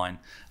particular line.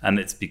 And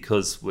it's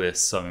because we're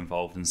so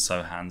involved and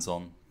so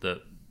hands-on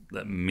that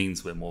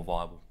means we're more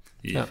viable.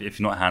 Yeah. If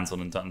you're not hands-on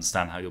and don't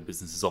understand how your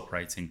business is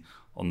operating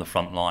on the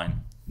front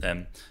line,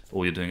 then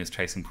all you're doing is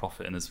chasing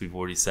profit. And as we've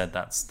already said,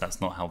 that's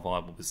not how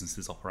viable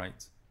businesses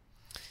operate.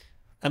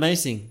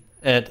 Amazing.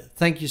 Ed,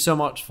 thank you so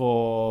much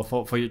for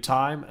your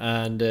time,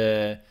 and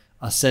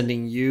are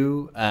sending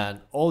you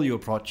and all your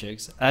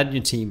projects and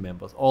your team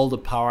members all the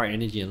power,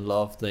 energy, and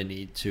love they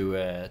need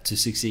to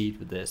succeed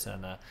with this.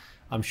 And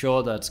I'm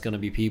sure that's going to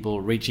be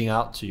people reaching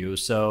out to you.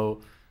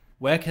 So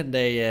where can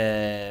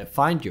they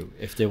find you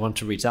if they want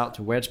to reach out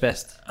to? Where it's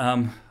best?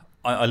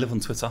 I live on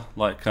Twitter,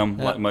 like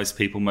most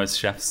people, most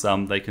chefs.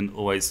 They can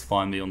always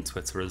find me on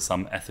Twitter as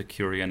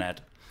Ethicurian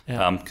Ed.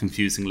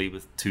 Confusingly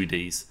with 2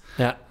 Ds.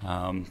 Yeah.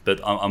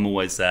 But I'm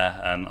always there,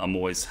 and I'm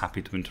always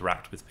happy to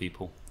interact with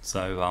people.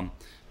 So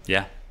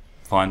yeah,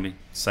 find me,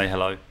 say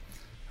hello,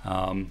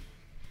 and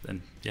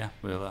yeah,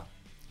 we'll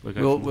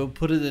go. We'll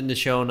put it in the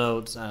show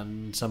notes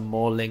and some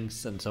more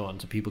links and so on,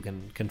 so people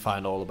can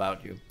find all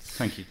about you.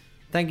 Thank you.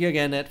 Thank you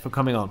again, Ed, for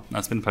coming on.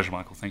 It's been a pleasure,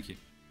 Michael. Thank you.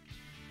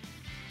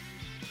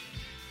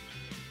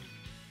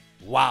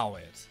 Wow,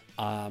 Ed.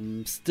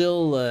 I'm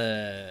still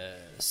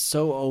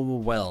so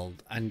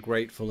overwhelmed and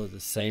grateful at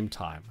the same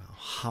time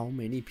how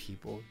many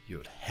people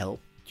you'd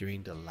helped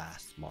during the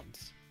last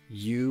months.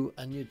 You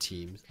and your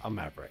teams are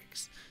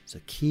mavericks, so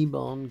keep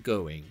on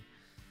going,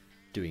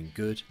 doing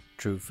good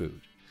through food.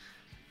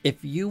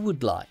 If you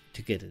would like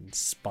to get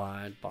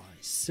inspired by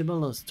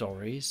similar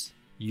stories,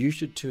 you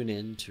should tune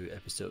in to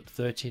episode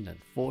 13 and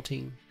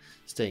 14,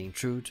 Staying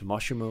True to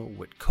Moshimo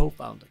with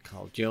co-founder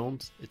Carl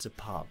Jones. It's a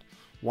part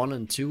 1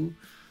 and 2,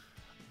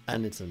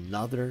 and it's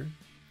another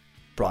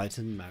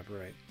Brighton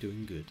maverick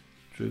doing good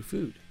through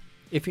food.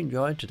 If you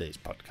enjoyed today's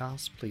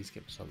podcast, please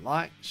give us a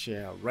like,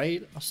 share,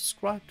 rate, or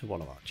subscribe to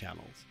one of our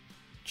channels.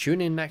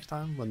 Tune in next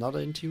time for another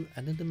interview,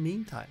 and in the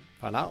meantime,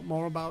 find out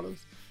more about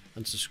us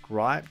and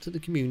subscribe to the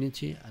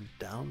community and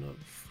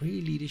download free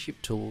leadership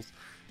tools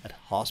at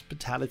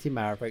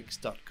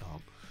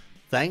hospitalitymavericks.com.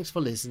 Thanks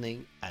for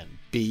listening, and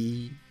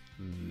be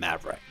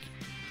maverick.